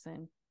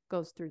mycotoxin,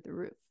 goes through the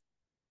roof.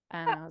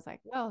 And I was like,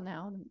 well,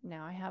 now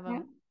I have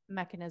a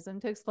mechanism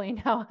to explain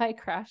how I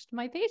crashed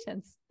my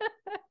patients.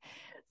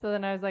 So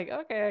then I was like,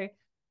 okay,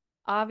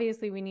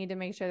 obviously we need to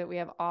make sure that we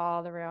have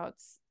all the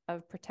routes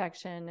of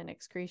protection and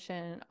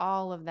excretion,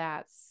 all of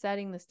that,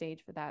 setting the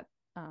stage for that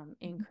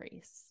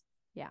increase.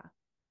 Yeah.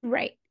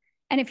 Right.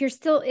 And if you're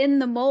still in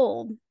the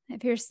mold,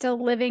 if you're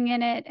still living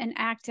in it and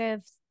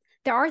active,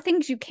 there are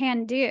things you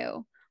can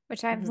do,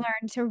 which I've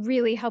learned to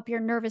really help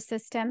your nervous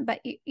system. But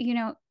you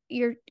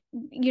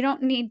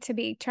don't need to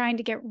be trying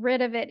to get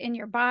rid of it in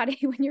your body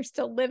when you're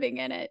still living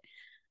in it.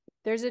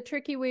 There's a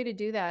tricky way to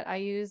do that. I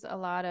use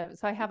so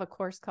I have a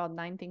course called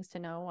 9 Things to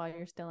Know While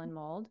You're Still in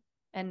Mold.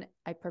 And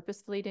I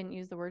purposefully didn't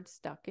use the word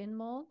stuck in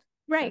mold.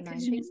 Right. So 9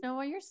 things to know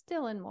while you're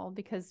still in mold,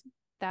 because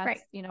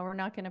that's, we're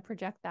not going to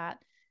project that.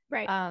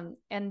 Right.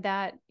 And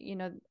that,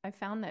 I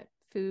found that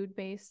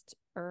food-based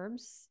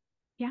herbs,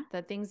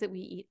 the things that we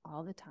eat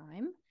all the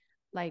time,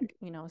 like,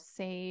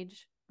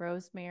 sage,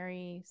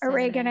 rosemary,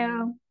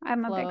 oregano,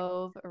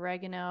 clove,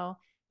 oregano.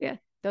 Yeah.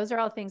 Those are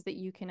all things that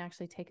you can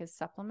actually take as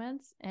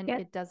supplements, and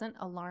it doesn't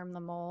alarm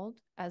the mold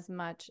as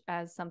much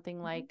as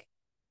something like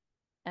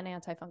an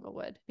antifungal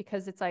would,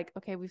 because it's like,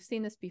 okay, we've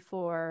seen this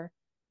before.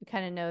 We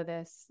kind of know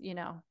this,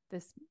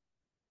 this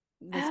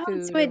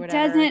food so or it whatever.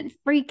 Doesn't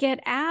freak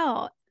it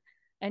out.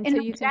 And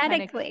so you can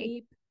kind of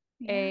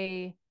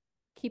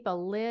keep a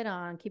lid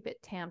on, keep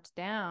it tamped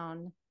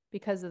down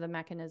because of the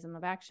mechanism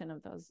of action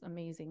of those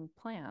amazing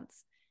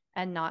plants,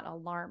 and not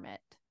alarm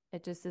it.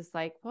 It just is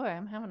like, boy,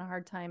 I'm having a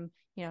hard time,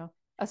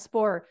 a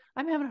spore.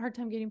 I'm having a hard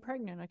time getting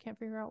pregnant. I can't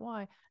figure out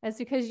why. It's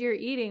because you're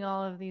eating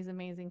all of these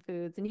amazing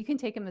foods, and you can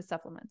take them as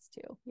supplements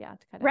too. Yeah.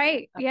 To kind of.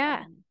 Right.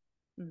 Yeah.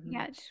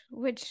 Yeah.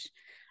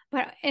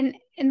 But in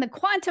the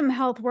quantum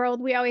health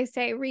world, we always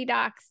say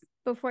redox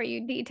before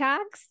you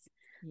detox.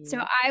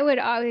 So I would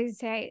always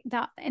say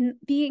that, and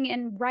being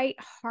in right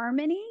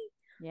harmony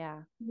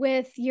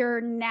with your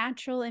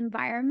natural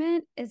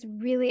environment is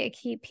really a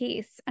key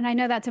piece. And I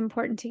know that's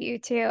important to you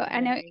too. I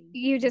know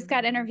you just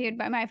got interviewed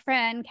by my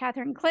friend,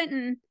 Catherine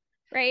Clinton,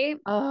 right?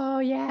 Oh,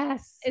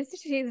 yes.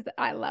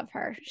 I love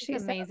her. She's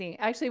She's amazing.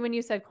 Actually, when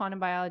you said quantum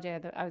biology,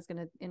 I was going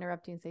to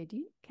interrupt you and say, do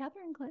you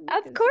Catherine Clinton?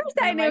 of Because course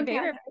she's one I of my know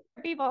favorite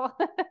people.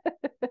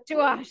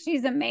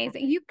 She's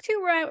amazing. You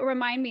two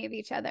remind me of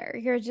each other.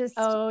 You're just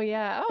Oh,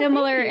 yeah. Oh, thank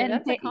similar you. and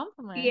That's a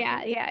compliment.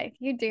 yeah,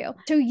 you do.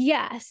 So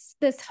yes,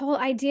 this whole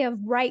idea of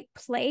right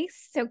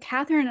place. So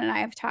Catherine and I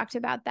have talked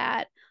about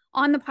that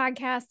on the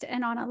podcast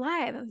and on a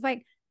live of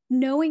like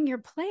knowing your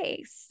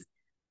place.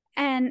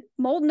 And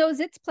mold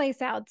knows its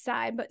place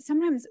outside, but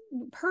sometimes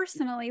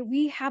personally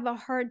we have a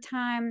hard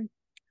time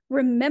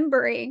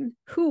remembering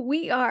who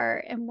we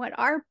are and what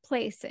our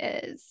place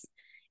is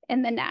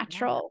in the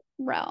natural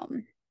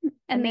realm.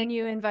 And The then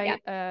you yeah. invite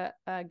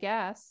a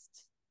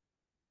guest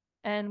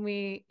and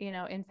we,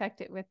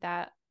 infect it with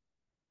that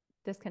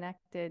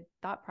disconnected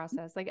thought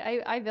process. Like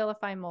I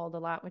vilify mold a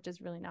lot, which is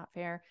really not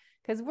fair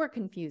because we're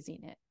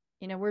confusing it.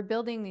 We're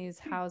building these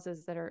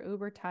houses that are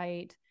uber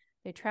tight.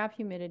 They trap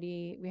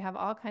humidity. We have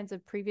all kinds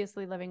of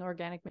previously living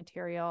organic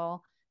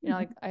material.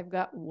 Like I've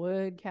got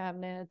wood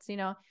cabinets,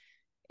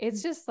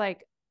 it's just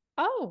like,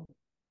 oh,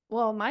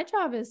 well, my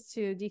job is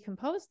to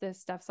decompose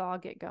this stuff. So I'll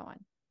get going,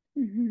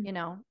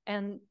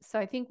 And so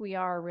I think we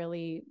are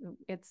really,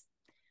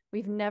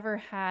 we've never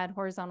had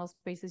horizontal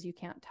spaces you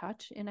can't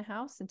touch in a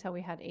house until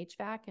we had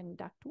HVAC and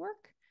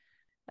ductwork.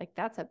 Like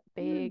that's a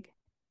big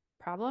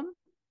problem.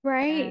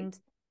 Right. And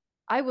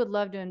I would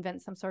love to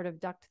invent some sort of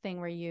duct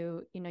thing where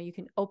you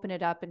can open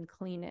it up and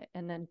clean it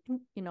and then,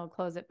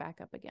 close it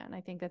back up again.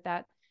 I think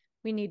that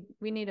we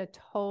need a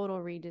total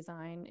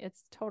redesign.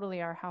 It's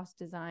totally our house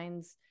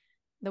designs,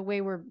 the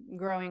way we're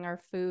growing our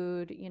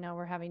food.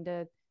 We're having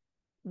to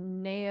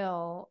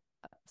nail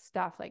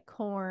stuff like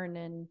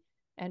corn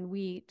and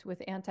wheat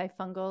with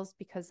antifungals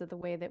because of the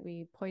way that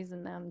we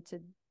poison them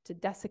to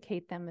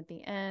desiccate them at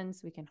the end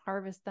so we can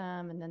harvest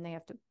them, and then they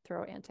have to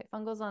throw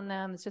antifungals on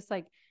them. It's just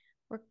like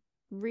we're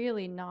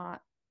really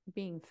not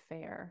being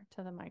fair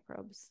to the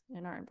microbes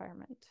in our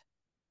environment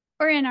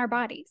or in our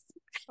bodies.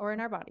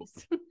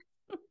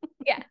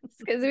 Yes,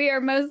 because we are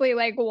mostly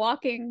like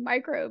walking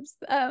microbes.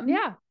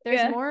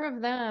 There's more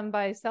of them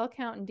by cell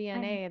count and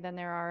DNA than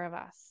there are of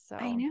us. So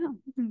I know.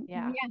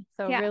 yeah.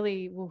 So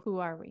really, well, who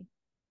are we?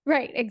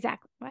 Right,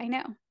 exactly. I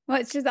know. Well,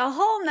 it's just a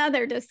whole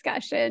nother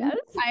discussion,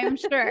 yes. I'm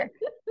sure.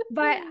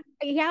 But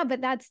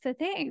that's the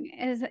thing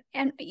is,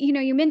 and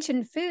you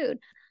mentioned food.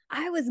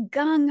 I was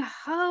gung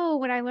ho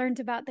when I learned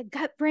about the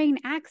gut brain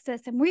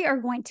axis, and we are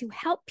going to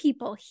help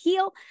people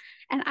heal.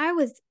 And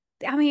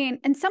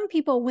and some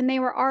people, when they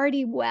were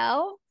already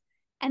well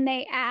and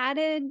they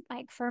added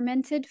like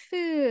fermented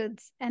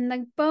foods and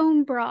the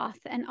bone broth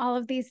and all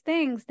of these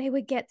things, they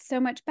would get so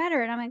much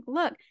better. And I'm like,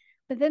 look,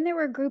 but then there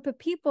were a group of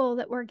people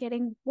that were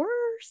getting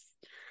worse.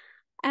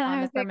 And on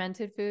I was the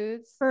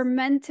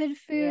fermented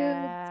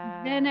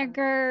foods,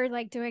 vinegar,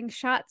 like doing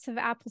shots of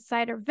apple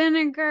cider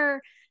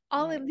vinegar,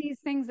 all of these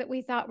things that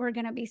we thought were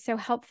going to be so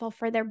helpful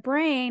for their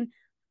brain,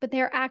 but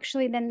they're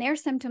actually, then their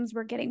symptoms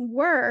were getting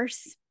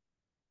worse.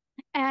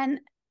 And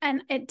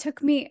it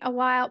took me a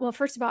while. Well,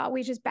 first of all,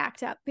 we just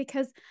backed up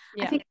because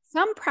I think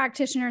some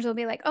practitioners will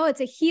be like, oh, it's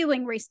a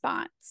healing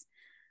response,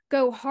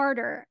 go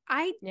harder.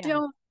 I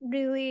don't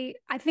really,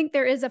 I think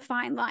there is a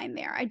fine line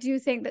there. I do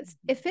think that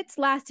if it's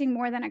lasting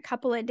more than a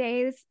couple of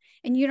days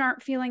and you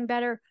aren't feeling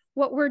better,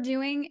 what we're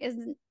doing is,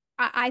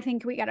 I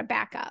think we got to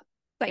back up.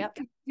 Like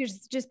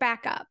just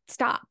back up,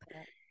 stop.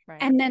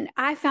 Right. And then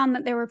I found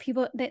that there were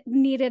people that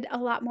needed a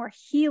lot more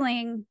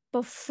healing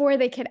before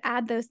they could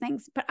add those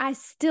things, but I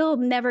still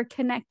never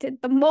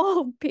connected the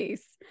mold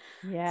piece.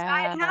 Yeah. So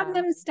I'd have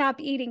them stop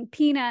eating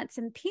peanuts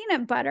and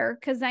peanut butter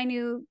because I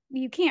knew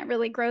you can't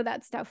really grow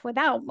that stuff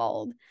without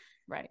mold.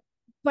 Right.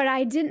 But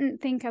I didn't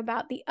think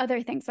about the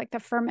other things like the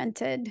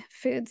fermented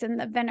foods and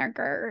the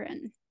vinegar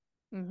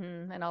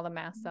and all the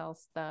mast cell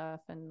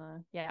stuff and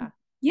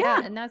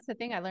and that's the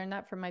thing. I learned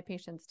that from my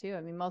patients too.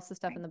 I mean, most of the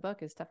stuff in the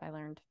book is stuff I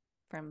learned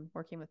from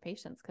working with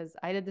patients because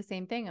I did the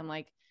same thing. I'm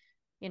like,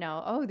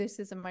 oh, this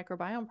is a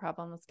microbiome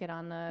problem. Let's get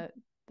on the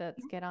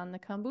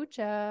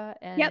kombucha,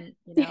 and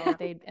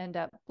they'd end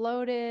up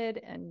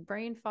bloated and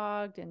brain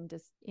fogged and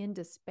just in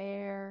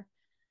despair,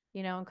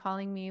 and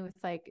calling me with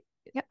like,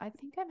 I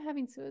think I'm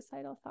having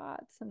suicidal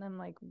thoughts, and I'm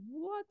like,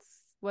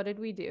 what did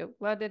we do?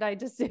 What did I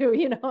just do?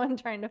 I'm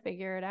trying to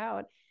figure it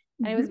out.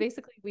 And it was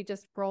basically, we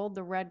just rolled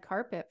the red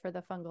carpet for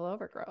the fungal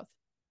overgrowth.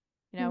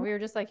 We were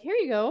just like, here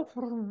you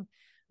go.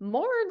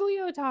 More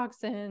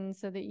gliotoxins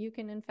so that you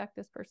can infect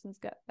this person's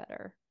gut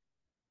better.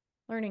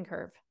 Learning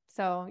curve.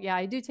 So yeah,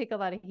 I do take a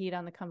lot of heat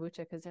on the kombucha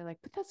because they're like,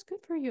 but that's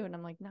good for you. And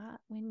I'm like, not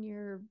when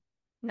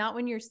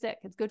you're sick.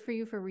 It's good for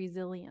you for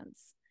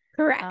resilience.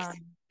 Correct.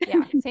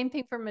 Same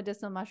thing for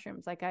medicinal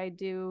mushrooms. Like I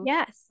do,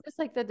 just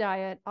like the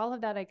diet, all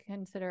of that I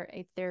consider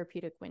a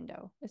therapeutic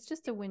window. It's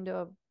just a window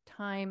of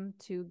time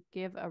to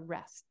give a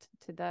rest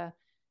to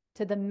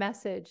the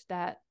message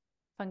that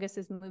fungus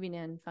is moving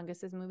in,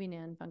 fungus is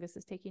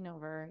taking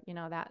over,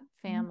 that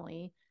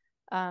family.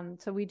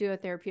 So we do a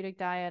therapeutic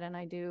diet, and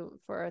I do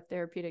for a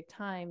therapeutic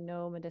time,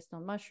 no medicinal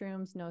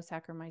mushrooms, no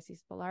Saccharomyces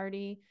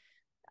boulardii.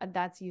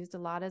 That's used a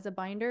lot as a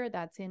binder.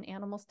 That's in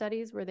animal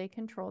studies where they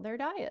control their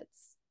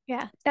diets.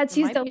 Yeah. That's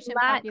So my used a patient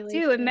lot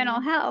too in mental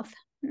population, health.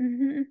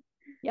 Mm-hmm.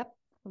 yep,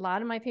 a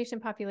lot of my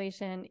patient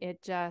population,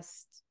 it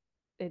just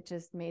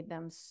made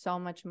them so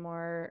much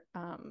more,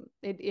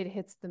 it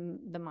hits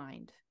the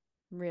mind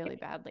really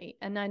badly.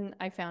 And then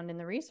I found in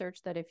the research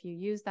that if you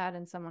use that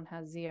and someone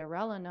has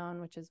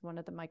zearalenone, which is one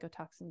of the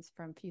mycotoxins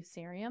from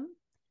fusarium,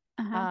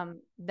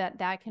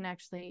 that can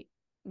actually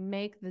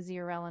make the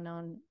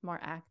zearalenone more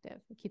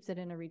active. It keeps it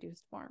in a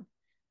reduced form.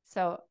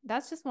 So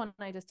that's just one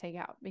I just take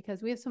out,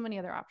 because we have so many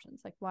other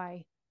options. Like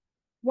why,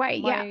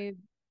 Yeah.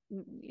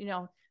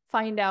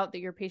 find out that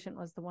your patient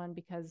was the one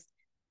because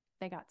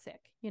they got sick,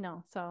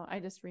 so I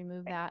just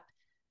remove that.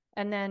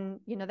 And then,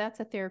 that's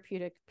a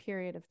therapeutic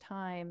period of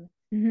time.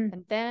 Mm-hmm.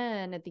 And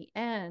then at the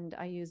end,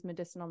 I use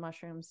medicinal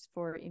mushrooms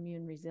for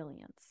immune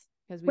resilience,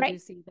 because we Right. do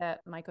see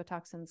that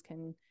mycotoxins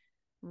can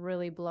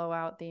really blow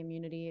out the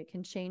immunity. It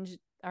can change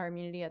our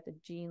immunity at the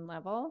gene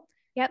level.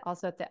 Yep.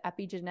 Also at the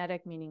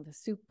epigenetic, meaning the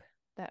soup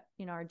that,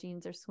 our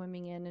genes are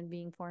swimming in and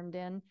being formed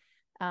in.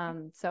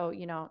 So,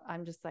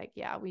 I'm just like,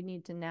 yeah, we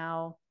need to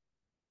now,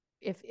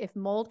 if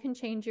mold can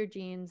change your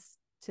genes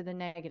to the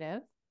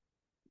negative,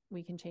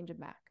 we can change it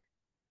back.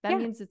 That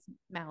means it's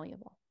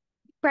malleable.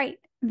 Right.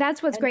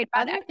 That's what's And great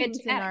about other things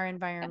in epigenetics. our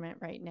environment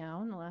right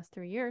now in the last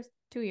 2 years,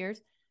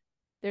 there's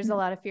Mm-hmm. a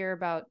lot of fear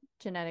about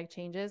genetic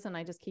changes. And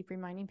I just keep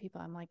reminding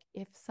people, I'm like,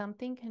 if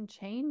something can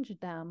change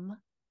them,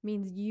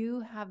 means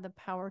you have the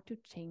power to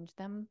change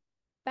them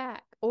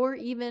back, or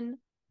even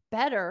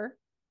better.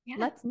 Yeah.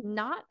 Let's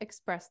not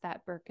express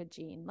that BRCA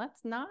gene.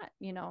 Let's not,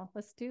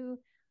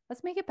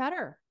 let's make it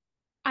better.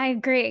 I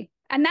agree.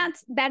 And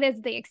that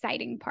is the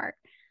exciting part.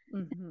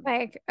 Mm-hmm.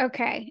 Like,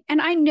 okay.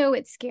 And I know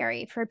it's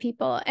scary for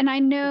people. And I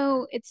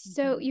know it's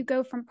so, you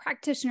go from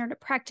practitioner to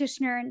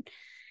practitioner and,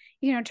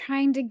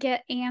 trying to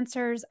get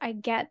answers. I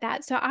get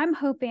that. So I'm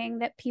hoping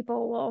that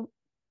people will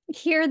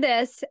hear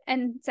this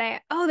and say,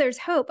 oh, there's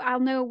hope.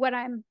 I'll know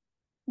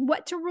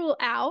what to rule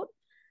out,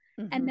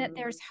 and that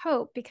there's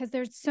hope, because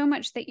there's so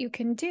much that you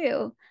can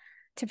do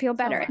to feel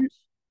better.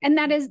 And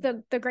that is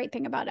the great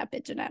thing about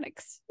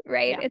epigenetics,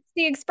 right? Yeah. It's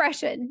the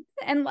expression,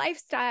 and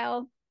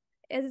lifestyle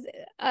is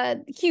a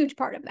huge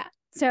part of that.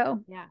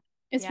 So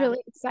it's really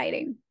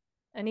exciting.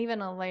 And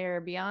even a layer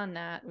beyond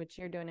that, which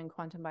you're doing in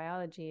quantum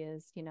biology,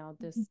 is,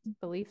 this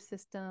belief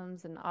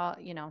systems and all,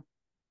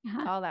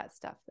 all that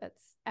stuff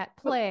that's at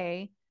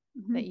play,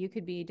 that you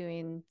could be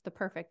doing the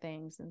perfect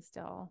things and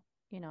still,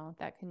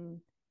 that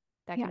can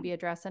be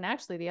addressed. And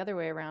actually the other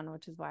way around,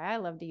 which is why I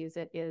love to use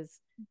it, is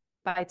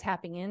by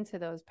tapping into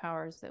those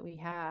powers that we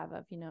have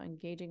of,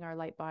 engaging our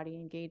light body,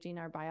 engaging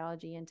our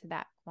biology into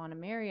that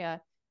quantum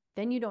area,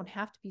 then you don't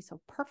have to be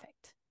so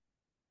perfect.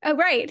 Oh,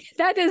 right.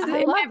 That is,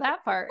 I love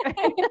that part.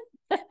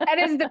 That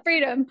is the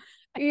freedom.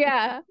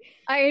 Yeah,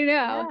 I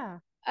know. Yeah.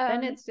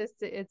 Then it's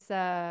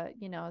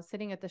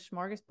sitting at the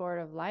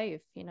smorgasbord of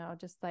life,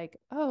 just like,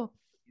 oh,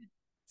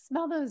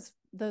 smell those,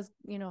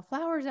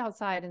 flowers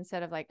outside,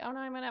 instead of like, oh no,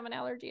 I'm going to have an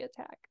allergy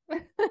attack.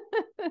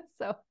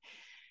 So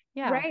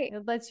yeah,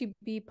 it lets you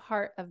be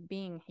part of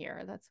being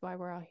here. That's why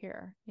we're all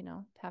here,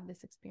 to have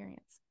this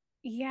experience.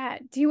 Yeah.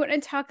 Do you want to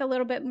talk a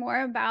little bit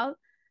more about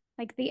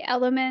like the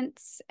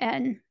elements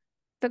and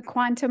the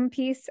quantum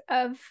piece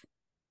of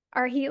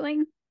our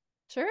healing?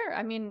 Sure.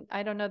 I mean,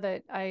 I don't know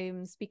that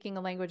I'm speaking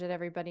a language that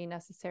everybody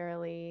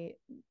necessarily,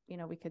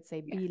 we could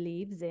say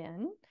believes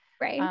in.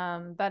 Right.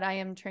 But I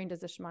am trained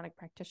as a shamanic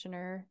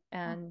practitioner,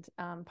 and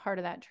part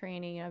of that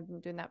training, I've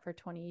been doing that for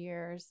 20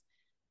 years,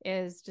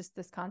 is just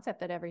this concept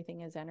that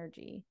everything is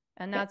energy.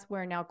 And that's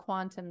where now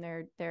quantum,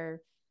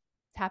 they're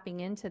tapping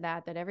into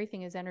that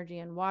everything is energy,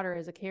 and water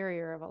is a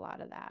carrier of a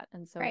lot of that.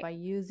 And so by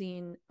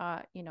using,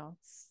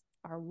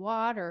 our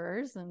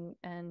waters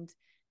and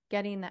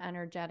getting the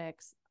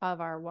energetics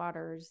of our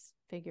waters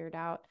figured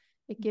out,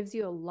 it gives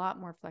you a lot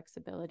more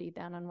flexibility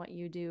then on what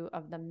you do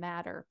of the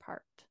matter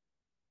part.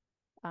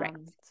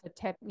 So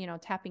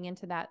tapping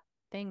into that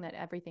thing that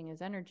everything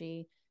is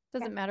energy.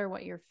 Doesn't matter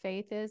what your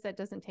faith is. That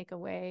doesn't take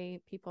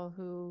away people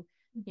who,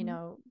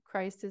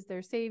 Christ is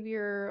their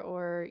savior,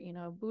 or,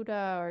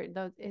 Buddha, or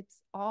those. It's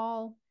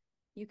all,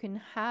 you can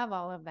have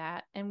all of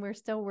that. And we're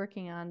still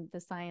working on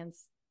the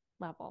science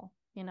level.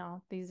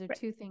 These are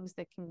two things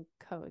that can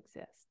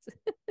coexist.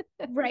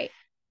 Right.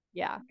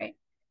 Yeah. Right.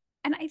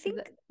 And I think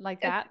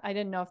like that, I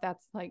didn't know if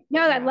that's like,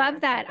 no, I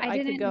love that. I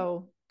didn't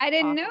know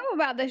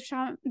about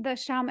the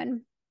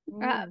shaman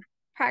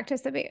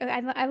practice of it.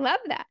 I love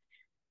that.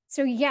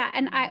 So yeah.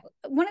 And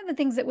one of the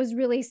things that was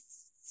really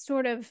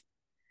sort of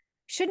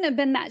shouldn't have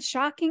been that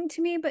shocking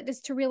to me, but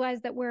just to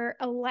realize that we're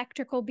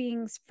electrical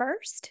beings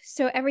first.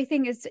 So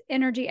everything is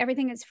energy,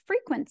 everything is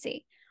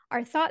frequency.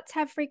 Our thoughts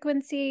have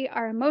frequency,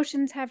 our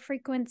emotions have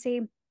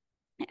frequency.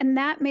 And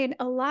that made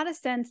a lot of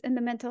sense in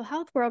the mental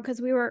health world,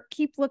 because we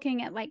keep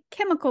looking at like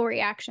chemical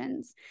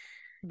reactions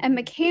and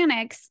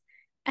mechanics.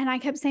 And I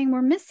kept saying,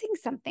 we're missing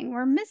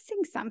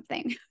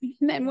something.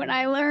 And then when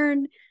I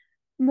learned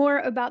more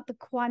about the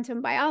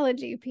quantum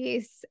biology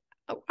piece,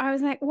 I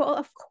was like, well,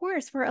 of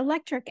course we're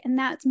electric, and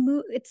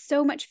it's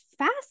so much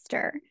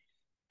faster.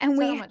 And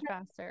So much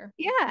faster.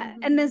 yeah.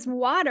 And this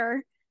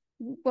water,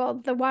 well,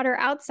 the water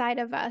outside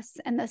of us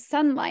and the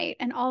sunlight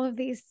and all of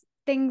these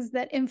things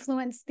that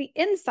influence the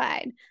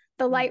inside,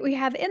 the light we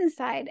have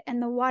inside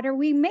and the water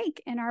we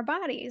make in our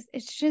bodies.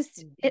 It's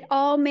just, it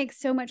all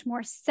makes so much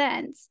more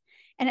sense.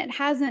 And it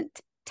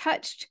hasn't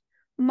touched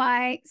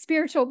my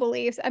spiritual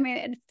beliefs. I mean,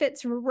 it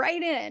fits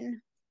right in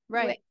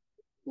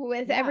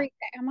with everything.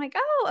 I'm like,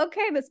 oh,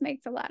 okay, this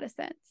makes a lot of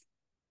sense.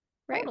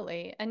 Right.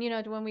 Totally. And,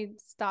 when we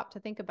stop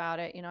to think about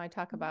it, I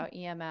talk about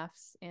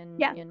EMFs in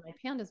my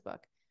pandas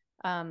book.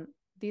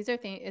 These are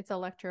things, it's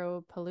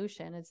electro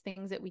pollution. It's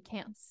things that we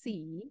can't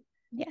see.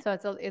 Yeah.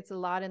 So it's a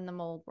lot in the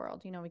mold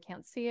world. We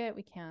can't see it.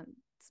 We can't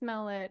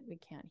smell it. We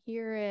can't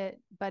hear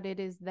it, but it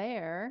is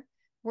there.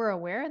 We're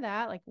aware of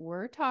that. Like,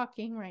 we're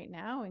talking right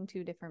now in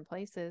two different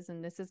places,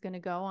 and this is going to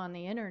go on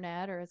the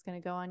internet, or it's going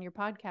to go on your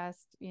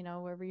podcast,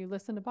 wherever you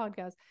listen to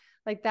podcasts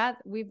like that.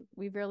 We've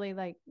really,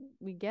 like,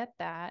 we get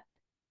that.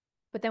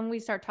 But then we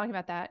start talking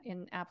about that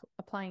in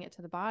applying it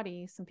to the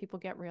body. Some people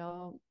get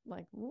real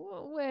like,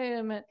 wait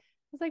a minute.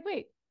 It's like,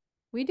 wait,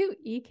 we do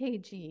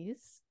EKGs.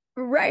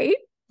 Right.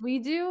 We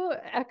do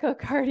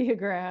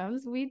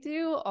echocardiograms. We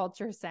do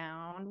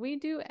ultrasound. We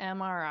do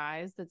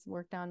MRIs that's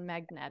worked on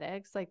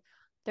magnetics. Like,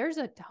 there's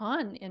a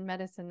ton in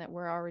medicine that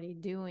we're already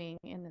doing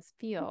in this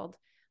field.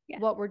 Yeah.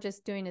 What we're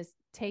just doing is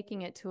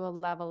taking it to a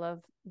level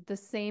of the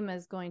same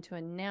as going to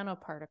a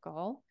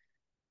nanoparticle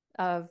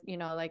of,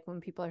 like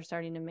when people are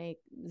starting to make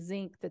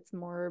zinc that's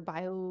more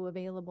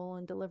bioavailable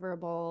and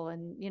deliverable.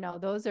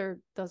 And, those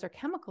are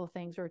chemical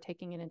things. We're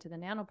taking it into the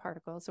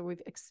nanoparticle. So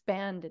we've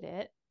expanded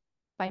it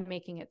by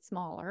making it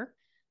smaller.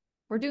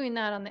 We're doing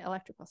that on the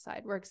electrical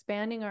side. We're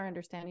expanding our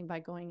understanding by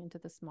going into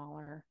the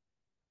smaller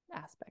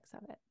aspects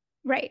of it.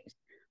 Right.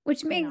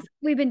 Which makes,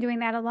 we've been doing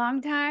that a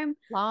long time.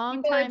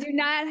 People do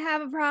not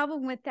have a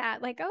problem with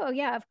that. Like, oh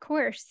yeah, of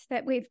course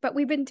but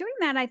we've been doing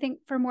that, I think,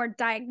 for more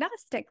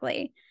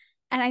diagnostically.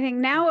 And I think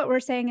now what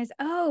we're saying is,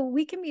 oh,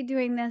 we can be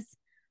doing this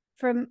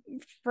for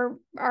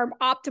our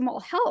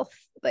optimal health.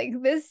 Like,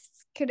 this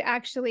could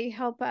actually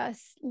help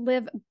us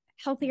live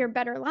healthier,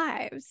 better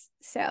lives.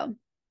 So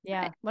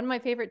yeah, one of my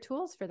favorite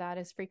tools for that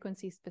is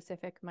frequency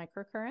specific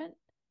microcurrent.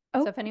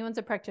 So if anyone's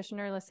a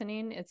practitioner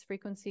listening, it's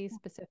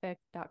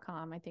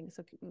frequencyspecific.com. I think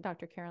so.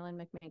 Dr. Carolyn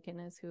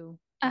McMakin is who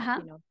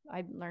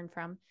I learned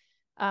from.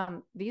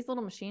 These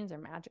little machines are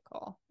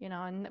magical,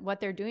 and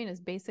what they're doing is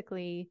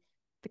basically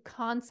the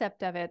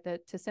concept of it,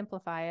 that to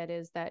simplify it,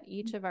 is that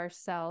each of our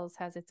cells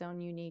has its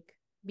own unique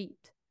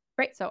beat.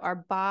 Right. So our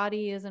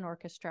body is an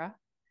orchestra,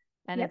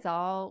 and it's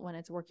all, when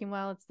it's working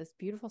well, it's this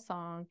beautiful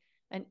song,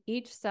 and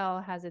each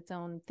cell has its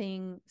own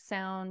thing,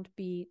 sound,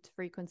 beat,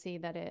 frequency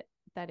that it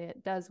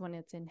does when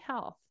it's in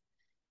health.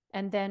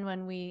 And then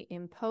when we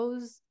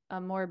impose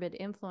a morbid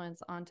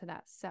influence onto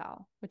that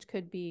cell, which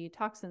could be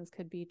toxins,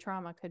 could be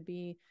trauma, could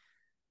be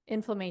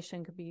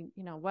inflammation, could be,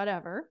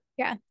 whatever.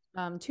 Yeah.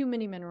 Too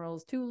many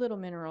minerals, too little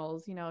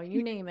minerals, you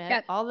name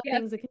it, all the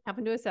things that can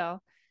happen to a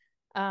cell,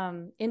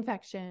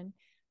 infection.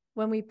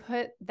 When we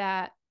put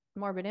that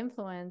morbid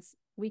influence,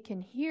 we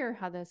can hear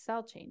how the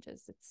cell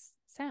changes its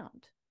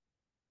sound.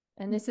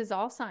 And this is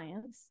all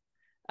science.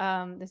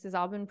 This has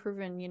all been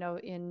proven,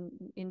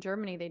 in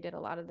Germany, they did a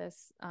lot of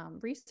this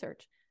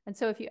research. And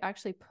so if you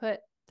actually put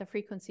the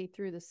frequency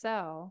through the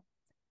cell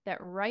that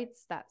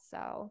writes that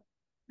cell,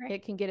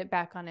 it can get it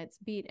back on its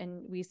beat.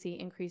 And we see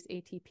increased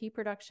ATP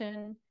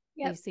production.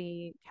 We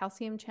see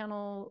calcium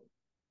channelopathy.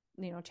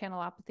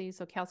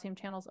 So calcium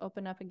channels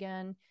open up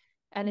again.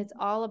 And it's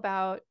all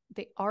about,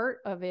 the art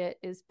of it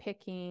is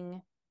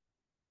picking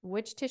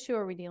which tissue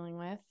are we dealing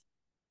with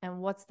and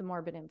what's the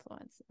morbid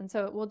influence. And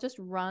so it will just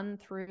run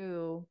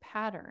through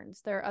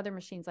patterns. There are other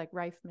machines like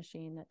Rife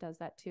machine that does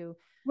that too.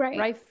 Right.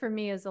 Rife for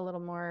me is a little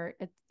more,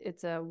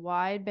 it's a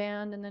wide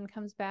band and then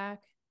comes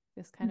back,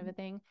 this kind of a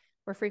thing,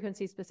 where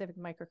frequency specific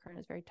microcurrent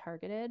is very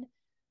targeted.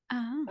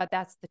 But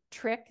that's the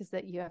trick, is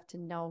that you have to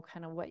know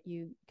kind of what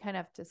you kind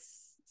of have to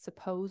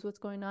suppose what's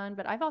going on.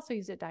 But I've also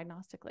used it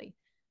diagnostically.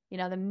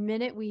 The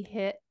minute we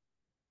hit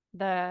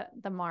the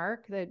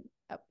mark,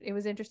 it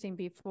was interesting,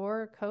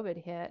 before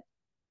COVID hit,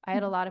 I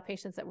had a lot of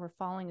patients that were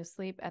falling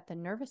asleep at the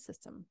nervous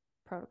system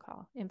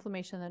protocol,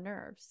 inflammation of the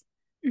nerves.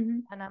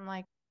 And I'm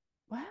like,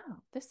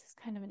 wow, this is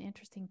kind of an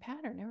interesting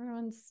pattern.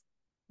 Everyone's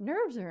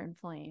nerves are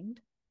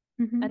inflamed.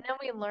 And then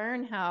we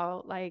learn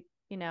how, like,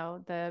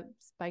 the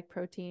spike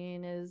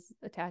protein is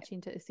attaching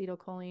to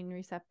acetylcholine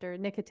receptor,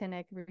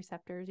 nicotinic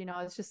receptors.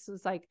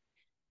 It's like,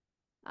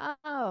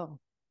 oh,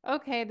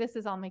 okay, this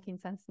is all making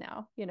sense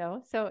now,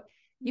 so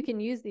you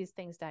can use these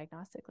things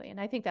diagnostically. And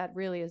I think that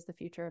really is the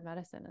future of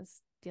medicine,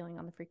 is dealing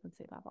on the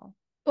frequency level.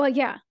 Well,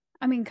 yeah.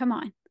 I mean, come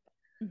on.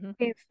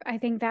 I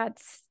think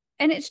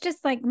and it's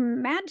just like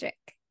magic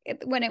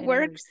when it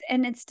works.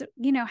 And it's,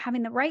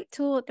 having the right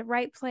tool at the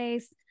right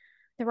place,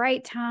 the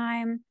right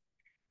time,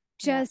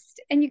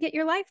 and you get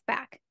your life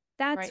back.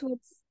 That's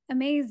what's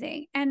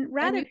amazing. And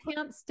you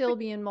can't still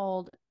be in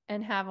mold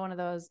and have one of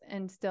those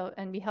and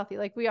be healthy.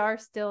 Like we are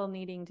still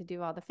needing to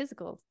do all the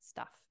physical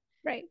stuff.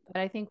 Right.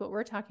 But I think what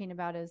we're talking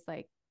about is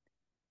like,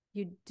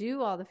 you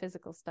do all the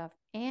physical stuff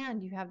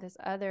and you have this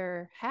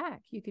other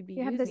hack you could be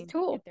You have this using to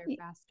tool. get there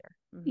faster.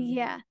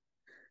 Yeah.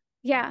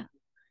 Yeah.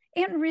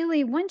 And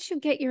really, once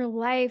you get your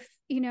life,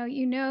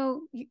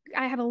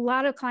 I have a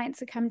lot of clients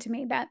that come to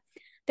me that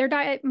their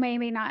diet may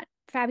be not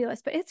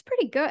fabulous, but it's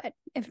pretty good,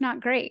 if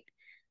not great.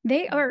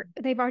 They've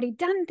already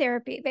done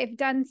therapy. They've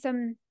done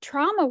some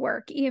trauma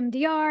work,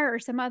 EMDR or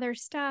some other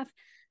stuff.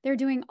 They're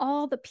doing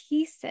all the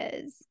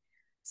pieces.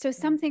 So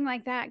something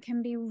like that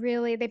can be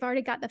really, they've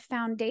already got the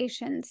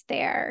foundations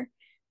there.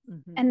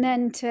 And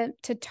then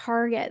to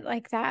target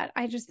like that,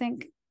 I just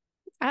think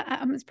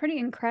it's pretty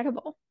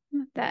incredible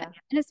that,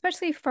 and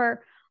especially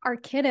for our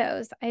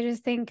kiddos, I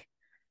just think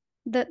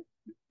that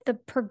the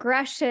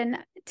progression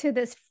to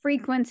this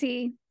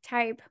frequency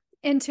type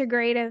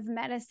integrative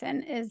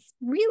medicine is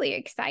really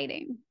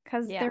exciting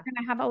because they're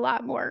going to have a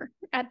lot more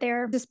at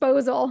their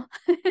disposal.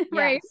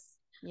 Right.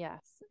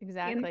 Yes,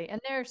 exactly. And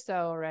they're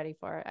so ready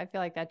for it. I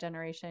feel like that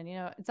generation,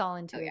 it's all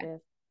intuitive.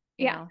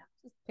 You know,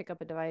 just pick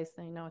up a device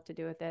and you know what to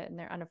do with it, and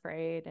they're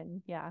unafraid.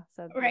 And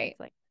so it's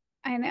like,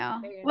 I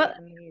know. Well,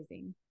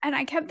 amazing. And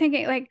I kept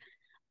thinking, like,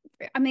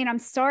 I mean, I'm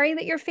sorry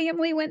that your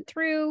family went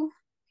through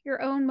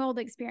your own mold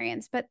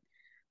experience, but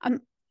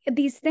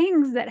these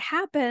things that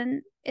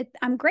happen,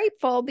 I'm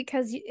grateful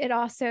because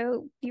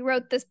you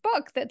wrote this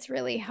book that's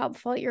really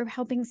helpful. You're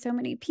helping so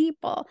many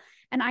people.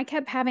 And I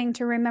kept having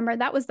to remember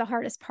that was the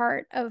hardest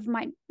part of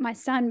my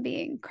son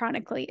being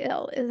chronically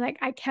ill, is like,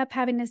 I kept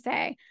having to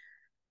say,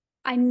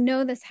 I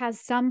know this has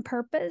some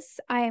purpose.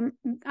 I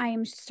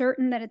am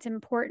certain that it's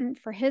important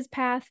for his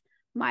path,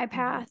 my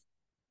path,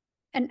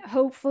 and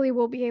hopefully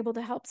we'll be able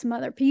to help some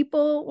other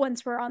people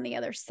once we're on the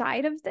other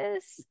side of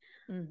this.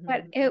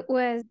 But it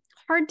was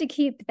hard to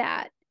keep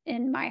that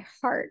in my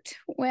heart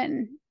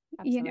when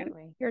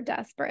you're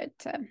desperate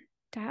to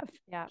have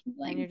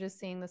healing. And you're just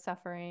seeing the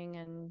suffering,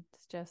 and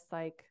it's just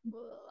like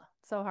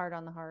so hard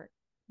on the heart.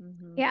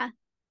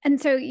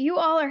 And so you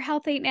all are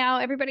healthy now.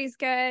 Everybody's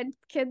good.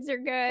 Kids are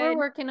good. We're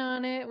working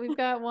on it. We've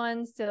got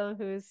one still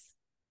who's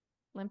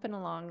limping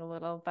along a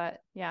little, but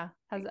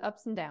has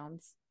ups and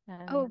downs.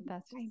 And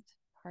that's just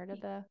part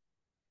of the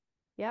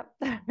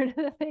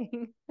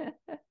thing.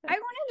 I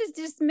wanted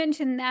to just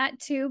mention that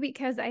too,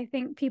 because I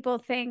think people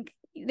think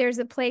there's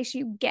a place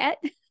you get.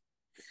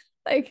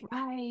 Like,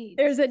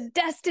 there's a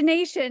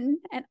destination,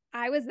 and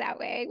I was that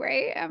way,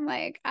 right? I'm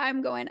like,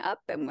 I'm going up,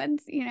 and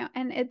once,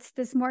 and it's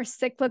this more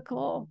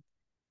cyclical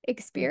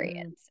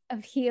experience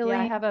of healing.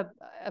 I have a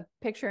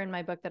picture in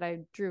my book that I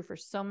drew for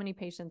so many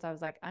patients. I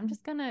was like, I'm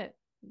just gonna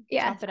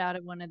chop it out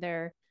of one of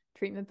their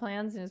treatment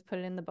plans and just put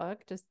it in the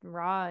book, just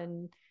raw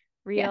and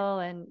real.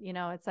 And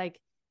it's like,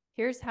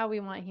 here's how we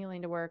want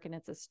healing to work, and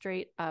it's a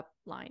straight up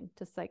line,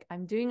 just like,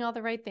 I'm doing all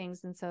the right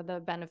things, and so the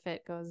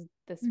benefit goes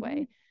this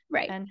way,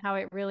 right? And how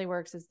it really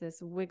works is this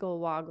wiggle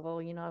woggle,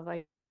 of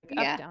like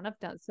up down.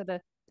 So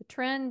the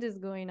trend is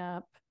going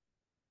up,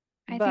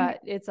 but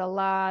it's a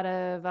lot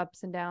of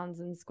ups and downs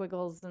and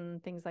squiggles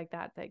and things like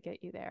that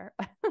get you there.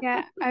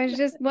 I was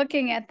just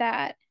looking at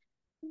that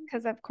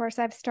because, of course,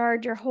 I've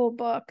starred your whole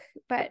book.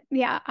 But I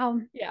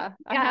have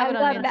it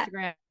on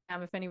Instagram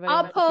if anybody.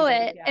 I'll pull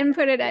it and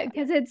put it out,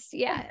 because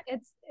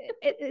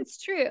it's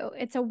true.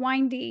 It's a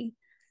windy.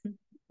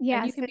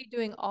 And you can be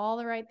doing all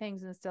the right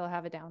things and still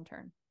have a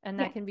downturn, and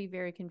that can be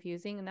very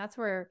confusing. And that's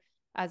where,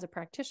 as a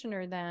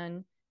practitioner,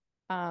 then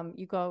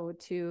you go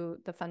to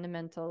the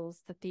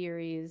fundamentals, the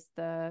theories,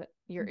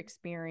 your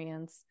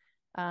experience.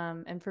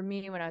 And for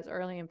me, when I was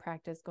early in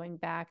practice, going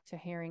back to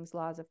Herring's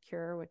Laws of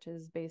Cure, which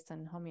is based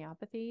on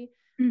homeopathy,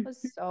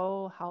 was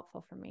so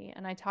helpful for me.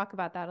 And I talk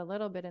about that a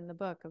little bit in the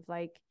book of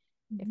like,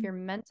 if your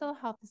mental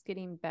health is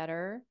getting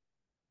better,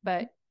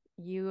 but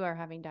you are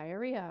having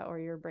diarrhea, or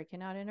you're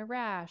breaking out in a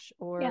rash,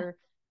 or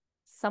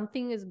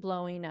something is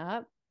blowing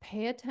up,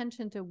 pay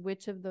attention to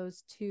which of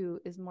those two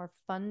is more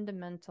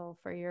fundamental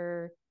for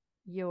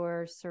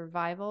your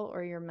survival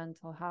or your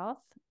mental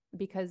health.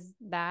 Because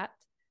that,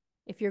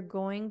 if you're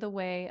going the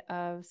way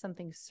of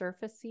something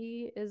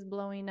surfacey is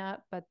blowing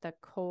up, but the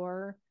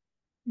core,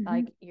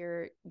 like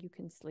you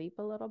can sleep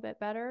a little bit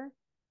better,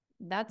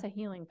 that's a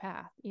healing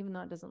path, even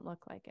though it doesn't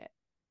look like it.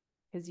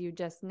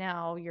 Because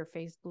now your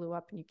face blew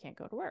up and you can't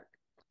go to work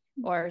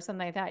or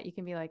something like that. You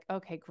can be like,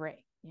 okay,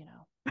 great,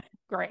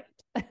 great.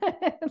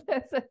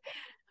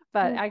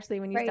 But actually,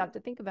 when you stop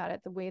to think about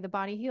it, the way the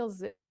body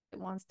heals, it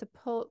wants to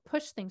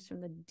push things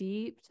from the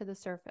deep to the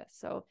surface.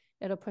 So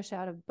it'll push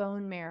out of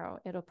bone marrow,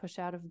 it'll push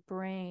out of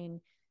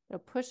brain, it'll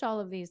push all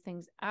of these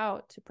things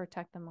out to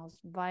protect the most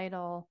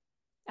vital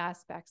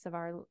aspects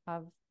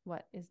of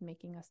what is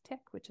making us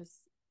tick, which is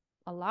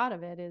a lot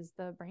of it is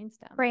the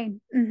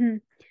brainstem.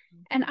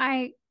 And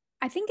I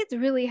think it's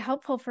really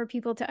helpful for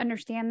people to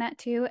understand that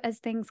too, as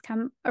things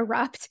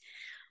erupt,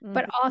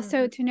 but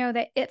also to know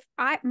that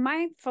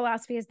my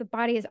philosophy is the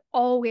body is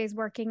always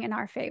working in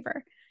our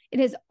favor. It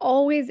is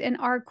always in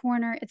our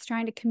corner. It's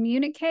trying to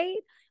communicate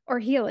or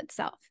heal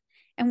itself.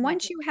 And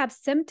once you have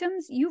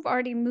symptoms, you've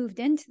already moved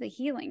into the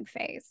healing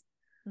phase.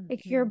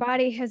 Like your Mm-hmm.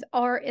 body is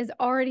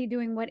already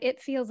doing what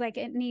it feels like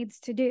it needs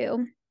to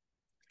do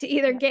to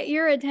either get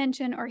your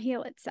attention or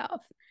heal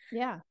itself.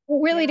 Yeah.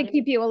 Really to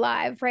keep you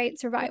alive, right?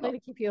 Survival. Really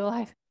to keep you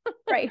alive.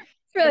 Right.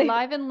 It's really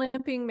alive and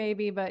limping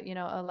maybe, but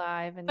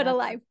alive. And but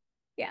alive.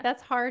 Yeah.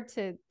 That's hard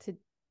to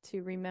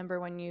remember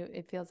when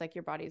it feels like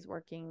your body's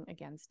working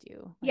against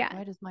you. Like,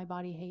 why does my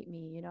body hate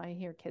me? I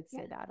hear kids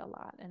say that a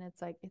lot. And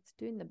it's like, it's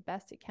doing the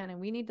best it can. And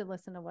we need to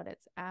listen to what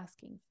it's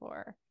asking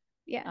for.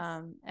 Yes.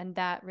 And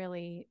that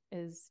really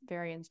is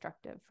very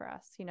instructive for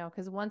us,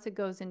 because once it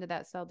goes into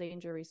that cell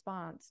danger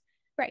response,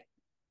 right,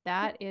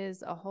 that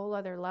is a whole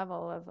other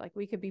level of like,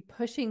 we could be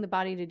pushing the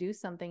body to do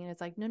something. And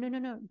it's like,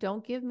 no,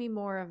 don't give me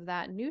more of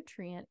that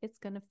nutrient. It's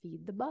going to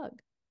feed the bug,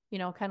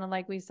 kind of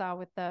like we saw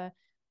with the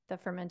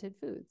fermented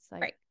foods.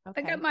 Like, right.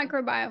 Okay. The gut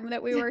microbiome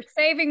that we were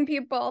saving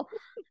people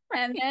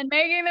and then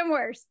making them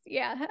worse.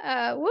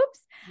 Yeah.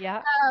 Whoops.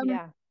 Yeah.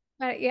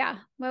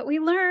 But we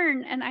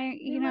learn, and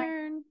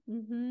learn.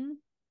 Mm-hmm.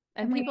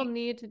 And people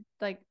need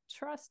to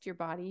trust your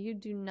body. You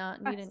do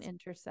not need an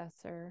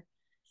intercessor.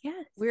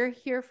 Yes. We're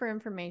here for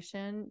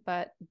information,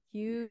 but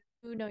you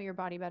know your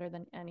body better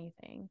than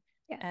anything.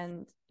 Yes.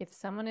 And if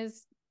someone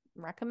is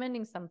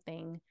recommending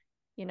something,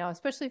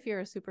 especially if you're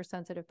a super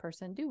sensitive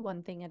person, do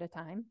one thing at a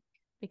time,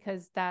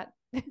 because that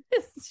is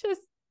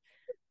it's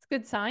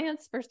good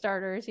science for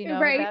starters,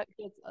 right. That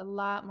gets a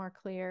lot more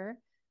clear.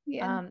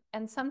 Yeah.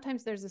 And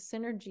sometimes there's a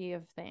synergy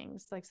of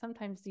things. Like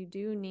sometimes you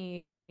do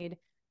need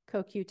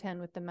CoQ10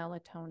 with the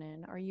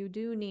melatonin, or you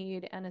do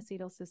need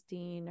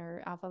N-acetylcysteine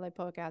or alpha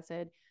lipoic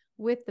acid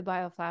with the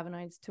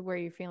bioflavonoids to where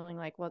you're feeling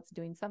like, well, it's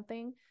doing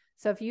something.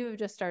 So if you have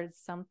just started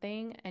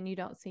something and you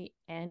don't see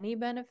any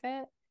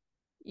benefit,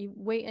 you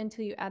wait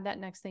until you add that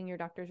next thing your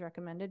doctor's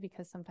recommended,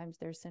 because sometimes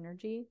there's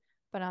synergy.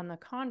 But on the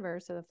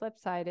converse, or the flip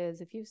side,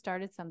 is if you've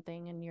started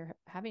something and you're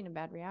having a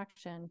bad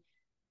reaction,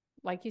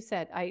 like you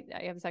said, I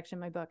have a section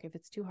in my book, if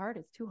it's too hard,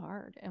 it's too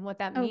hard. And what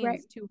that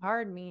means, too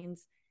hard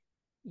means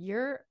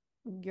your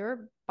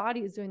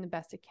body is doing the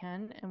best it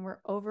can, and we're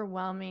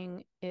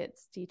overwhelming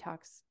its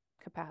detox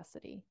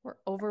capacity. We're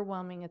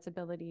overwhelming its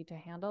ability to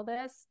handle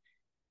this.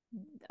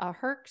 A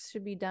HERX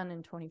should be done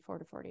in 24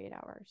 to 48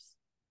 hours.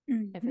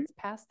 Mm-hmm. If it's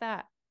past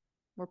that,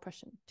 we're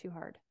pushing too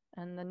hard.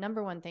 And the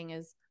number one thing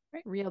is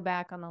reel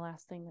back on the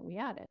last thing that we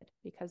added,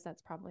 because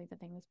that's probably the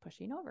thing that's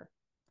pushing over.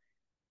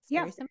 It's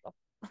very simple.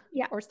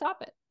 Yeah. Or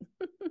stop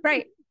it.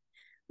 Right.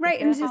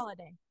 And just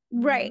holiday.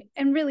 Right.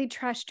 And really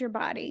trust your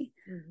body.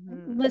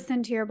 Mm-hmm.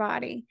 Listen to your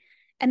body.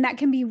 And that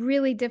can be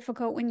really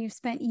difficult when you've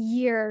spent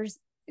years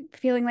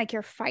feeling like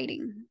you're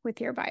fighting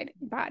with your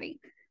body.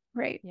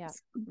 Right. Yeah.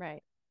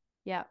 Right.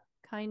 Yeah.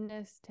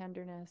 Kindness,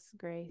 tenderness,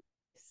 grace.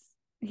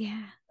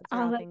 Yeah. Those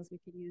are all things we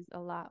could use a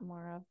lot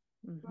more of.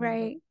 Mm-hmm.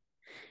 Right.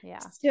 Yeah.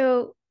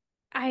 So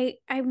I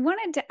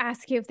wanted to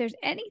ask you if there's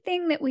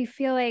anything that we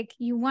feel like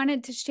you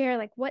wanted to share,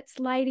 like what's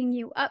lighting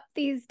you up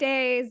these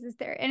days? Is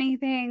there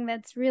anything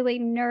that's really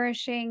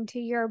nourishing to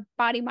your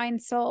body,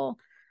 mind, soul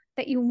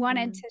that you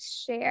wanted to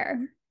share?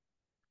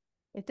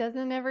 It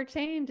doesn't ever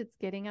change. It's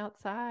getting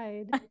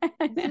outside.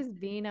 It's just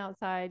being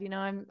outside.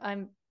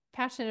 I'm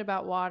passionate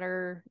about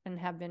water and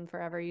have been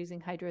forever,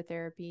 using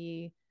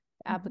hydrotherapy,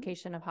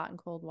 application of hot and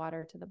cold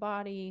water to the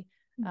body.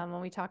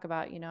 When we talk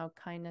about,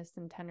 kindness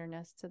and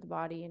tenderness to the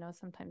body,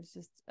 sometimes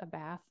just a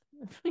bath,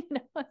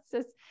 it's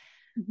just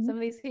some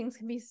of these things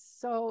can be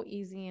so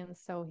easy and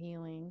so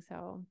healing.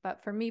 So,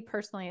 but for me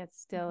personally, it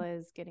still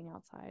is getting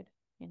outside,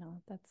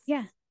 that's,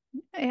 yeah.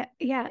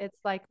 It's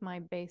like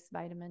my base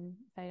vitamin.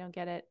 If I don't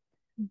get it,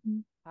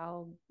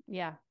 So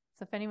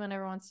if anyone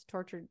ever wants to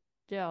torture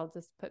Jill,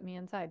 just put me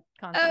inside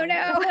constantly. Oh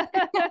no.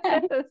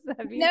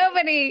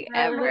 Nobody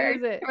ever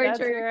lose it. That's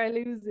where I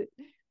lose it.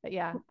 But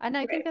yeah. And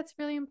I think that's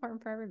really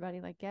important for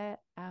everybody. Like, get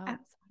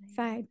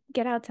outside.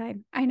 Get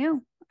outside. I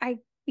know. And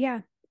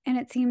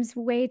it seems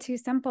way too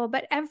simple,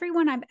 but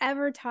everyone I've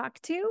ever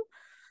talked to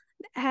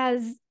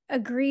has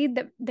agreed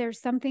that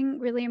there's something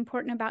really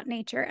important about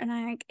nature.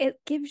 And it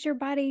gives your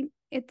body,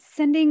 it's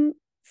sending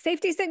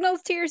safety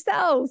signals to your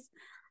cells.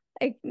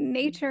 Like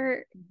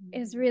nature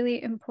is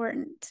really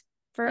important.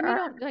 And you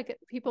don't, like,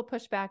 people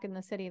push back in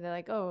the city. They're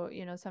like, oh,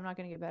 so I'm not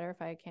going to get better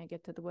if I can't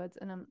get to the woods.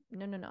 And I'm,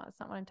 no,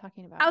 that's not what I'm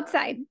talking about.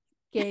 Outside.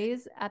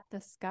 Gaze at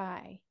the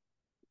sky,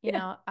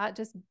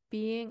 just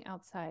being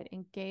outside,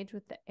 engage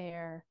with the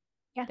air.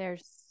 Yeah.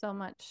 There's so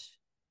much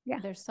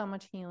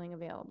healing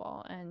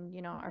available.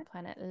 And, our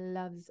planet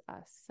loves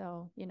us.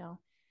 So,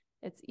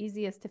 it's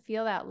easiest to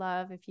feel that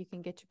love if you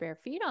can get your bare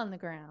feet on the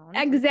ground.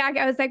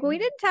 Exactly. I was like, well, we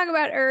didn't talk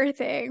about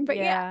earthing, but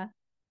yeah.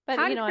 But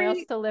I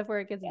also live where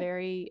it gets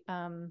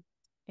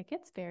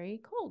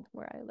very cold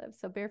where I live.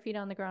 So bare feet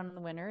on the ground in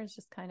the winter is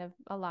just kind of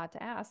a lot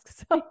to ask.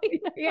 So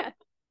yeah.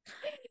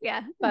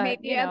 But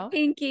maybe a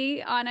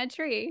pinky on a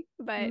tree,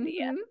 but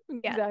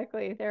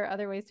exactly. There are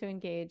other ways to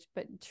engage,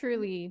 but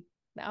truly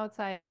the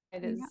outside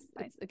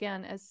it's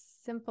again as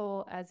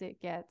simple as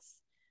it gets.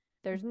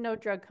 There's no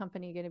drug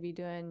company going to be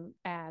doing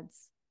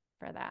ads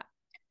for that.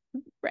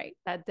 Right.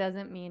 That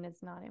doesn't mean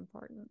it's not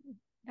important.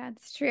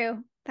 That's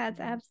true. That's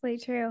Mhm. absolutely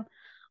true.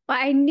 Well,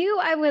 I knew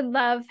I would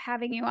love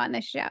having you on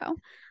the show.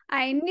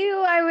 I knew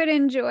I would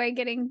enjoy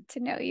getting to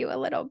know you a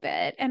little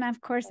bit. And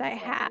of course, I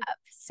That's have. lovely.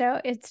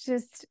 So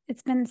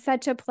it's been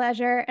such a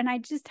pleasure. And I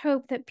just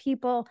hope that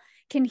people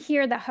can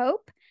hear the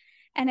hope.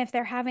 And if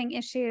they're having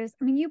issues,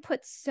 I mean, you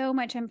put so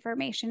much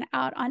information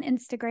out on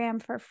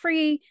Instagram for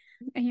free,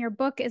 and your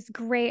book is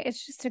great.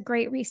 It's just a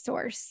great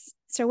resource.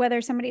 So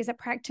whether somebody's a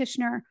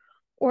practitioner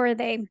or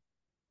they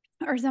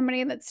or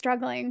somebody that's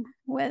struggling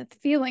with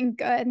feeling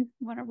good,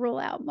 want to rule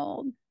out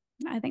mold.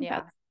 I think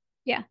Yeah. that's,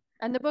 yeah.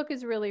 And the book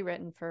is really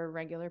written for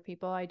regular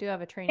people. I do have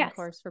a training Yes.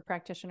 course for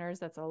practitioners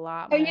that's a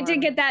lot Oh, you did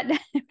more. get that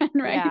done,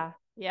 right? Yeah.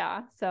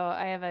 Yeah. So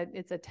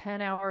it's a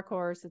 10-hour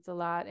course. It's a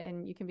lot,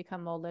 and you can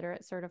become mold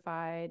literate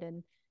certified.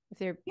 And if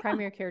you're a Yeah,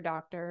 primary care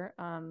doctor,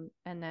 and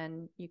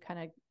then you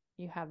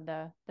have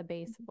the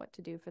base of what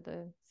to do for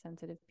the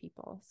sensitive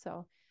people.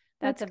 So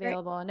that's that's great.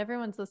 available. And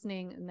everyone's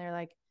listening and they're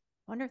like,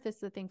 I wonder if this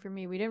is the thing for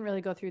me. We didn't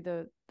really go through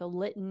the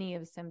litany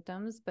of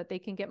symptoms, but they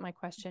can get my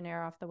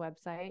questionnaire off the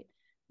website.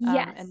 And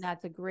Yes.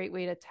 that's a great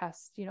way to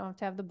test. You don't have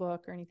to have the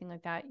book or anything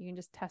like that. You can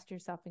just test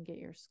yourself and get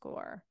your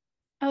score.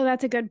 Oh,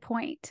 that's a good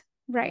point.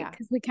 Right. Yeah.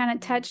 Because we kind of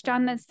Really touched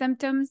on the fun.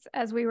 symptoms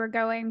as we were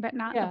going, but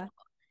not the Yeah. full.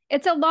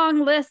 It's a long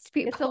list,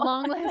 It's a people.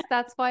 long list.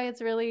 That's why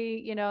it's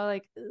really,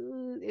 like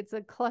it's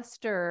a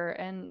cluster,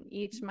 and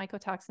each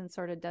mycotoxin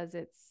sort of does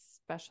its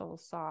special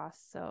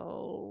sauce.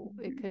 So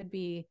it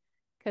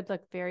could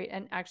look very,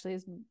 and actually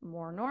is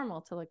more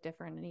normal to look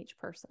different in each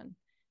person,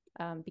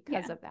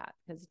 because Yeah. of that,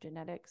 because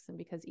genetics and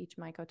because each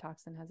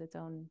mycotoxin has its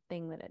own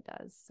thing that it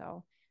does.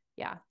 So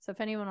yeah. So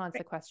if anyone wants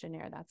a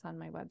questionnaire, that's on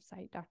my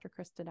website,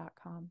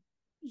 drchrista.com.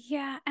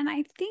 Yeah. And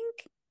I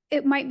think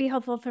it might be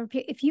helpful for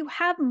if you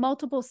have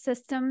multiple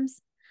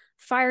systems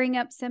firing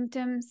up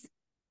symptoms,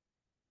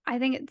 I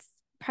think it's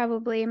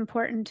probably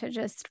important to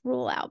just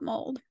rule out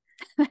mold.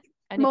 And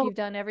if Mold you've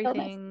done illness.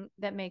 everything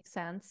that makes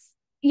sense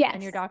and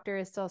your Yes. doctor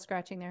is still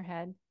scratching their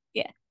head,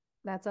 Yeah.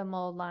 that's a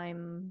mold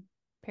Lyme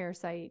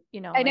parasite, I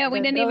like know we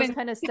didn't those even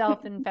kind of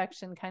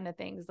self-infection kind of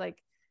things.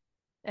 Like,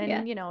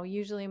 yeah. and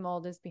usually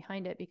mold is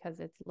behind it because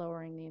it's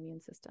lowering the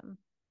immune system.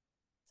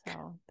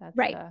 So that's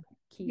Right. the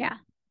key. Yeah.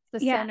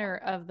 It's the Yeah. center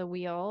of the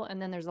wheel,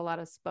 and then there's a lot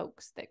of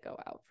spokes that go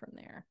out from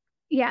there.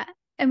 Yeah.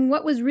 And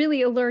what was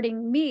really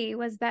alerting me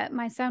was that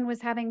my son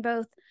was having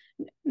both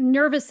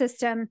nervous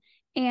system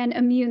and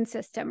immune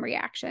system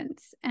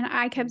reactions. And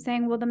I kept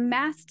saying, well, the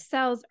mast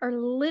cells are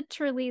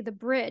literally the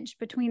bridge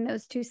between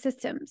those two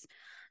systems.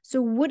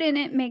 So wouldn't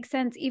it make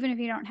sense, even if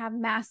you don't have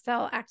mast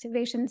cell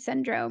activation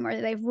syndrome or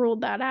they've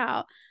ruled that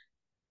out?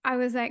 I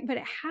was like, but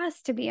it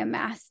has to be a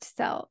mast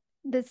cell.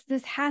 This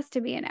has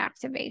to be an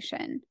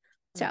activation.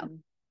 So Mm-hmm.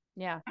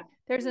 Yeah,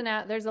 there's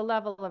a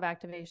level of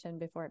activation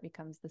before it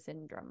becomes the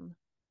syndrome.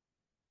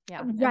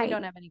 Yeah, and we right.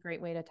 don't have any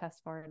great way to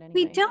test for it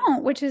We anyway.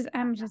 don't, which is Yeah.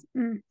 I'm just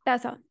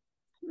that's all.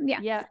 Yeah.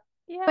 Yeah.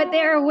 But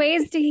there are Yeah.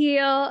 ways to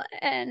heal,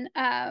 and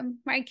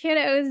my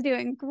kiddo is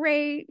doing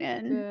great,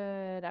 and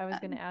Good. I was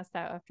going to um, ask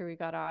that after we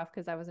got off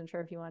because I wasn't sure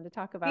if you wanted to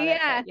talk about it,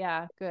 yeah, but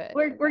yeah, good. I'm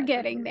we're glad to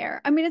getting hear.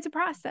 there. I mean, it's a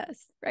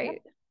process, Yep.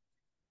 right?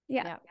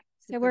 Yeah. Yeah.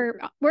 So Super.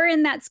 we're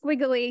in that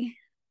squiggly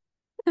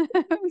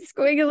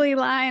squiggly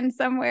line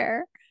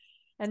somewhere.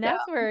 And So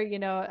that's where,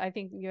 I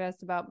think you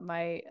asked about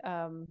my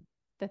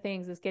the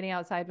things is getting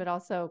outside, but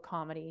also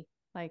comedy.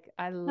 Like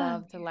I oh,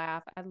 love to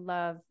laugh. I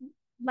love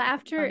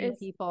laughter funny is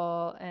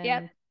people,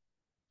 yep, and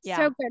so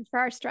yeah, good for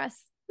our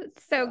stress.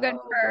 It's so good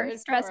so for good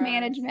stress for us.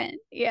 management.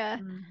 Yeah.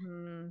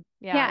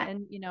 Yeah, Yeah.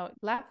 and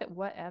laugh at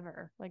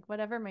whatever, like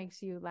whatever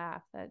makes you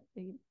laugh. That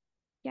you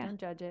Yeah. don't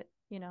judge it.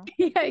 Yeah.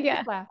 Yeah.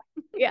 Just laugh.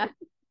 Yeah.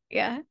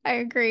 Yeah. I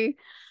agree.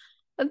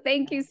 Well,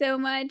 thank you so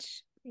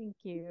much. Thank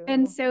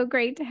Been you. so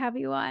great to have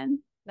you on.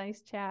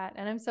 Nice chat,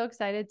 and I'm so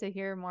excited to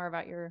hear more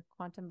about your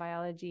quantum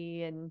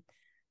biology and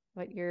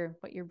what you're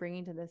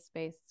bringing to this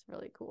space. It's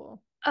really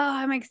cool. Oh,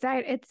 I'm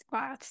excited. It's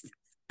wow, it's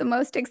the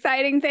most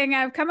exciting thing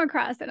I've come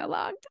across in a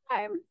long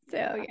time. So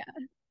Yeah.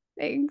 yeah,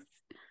 thanks.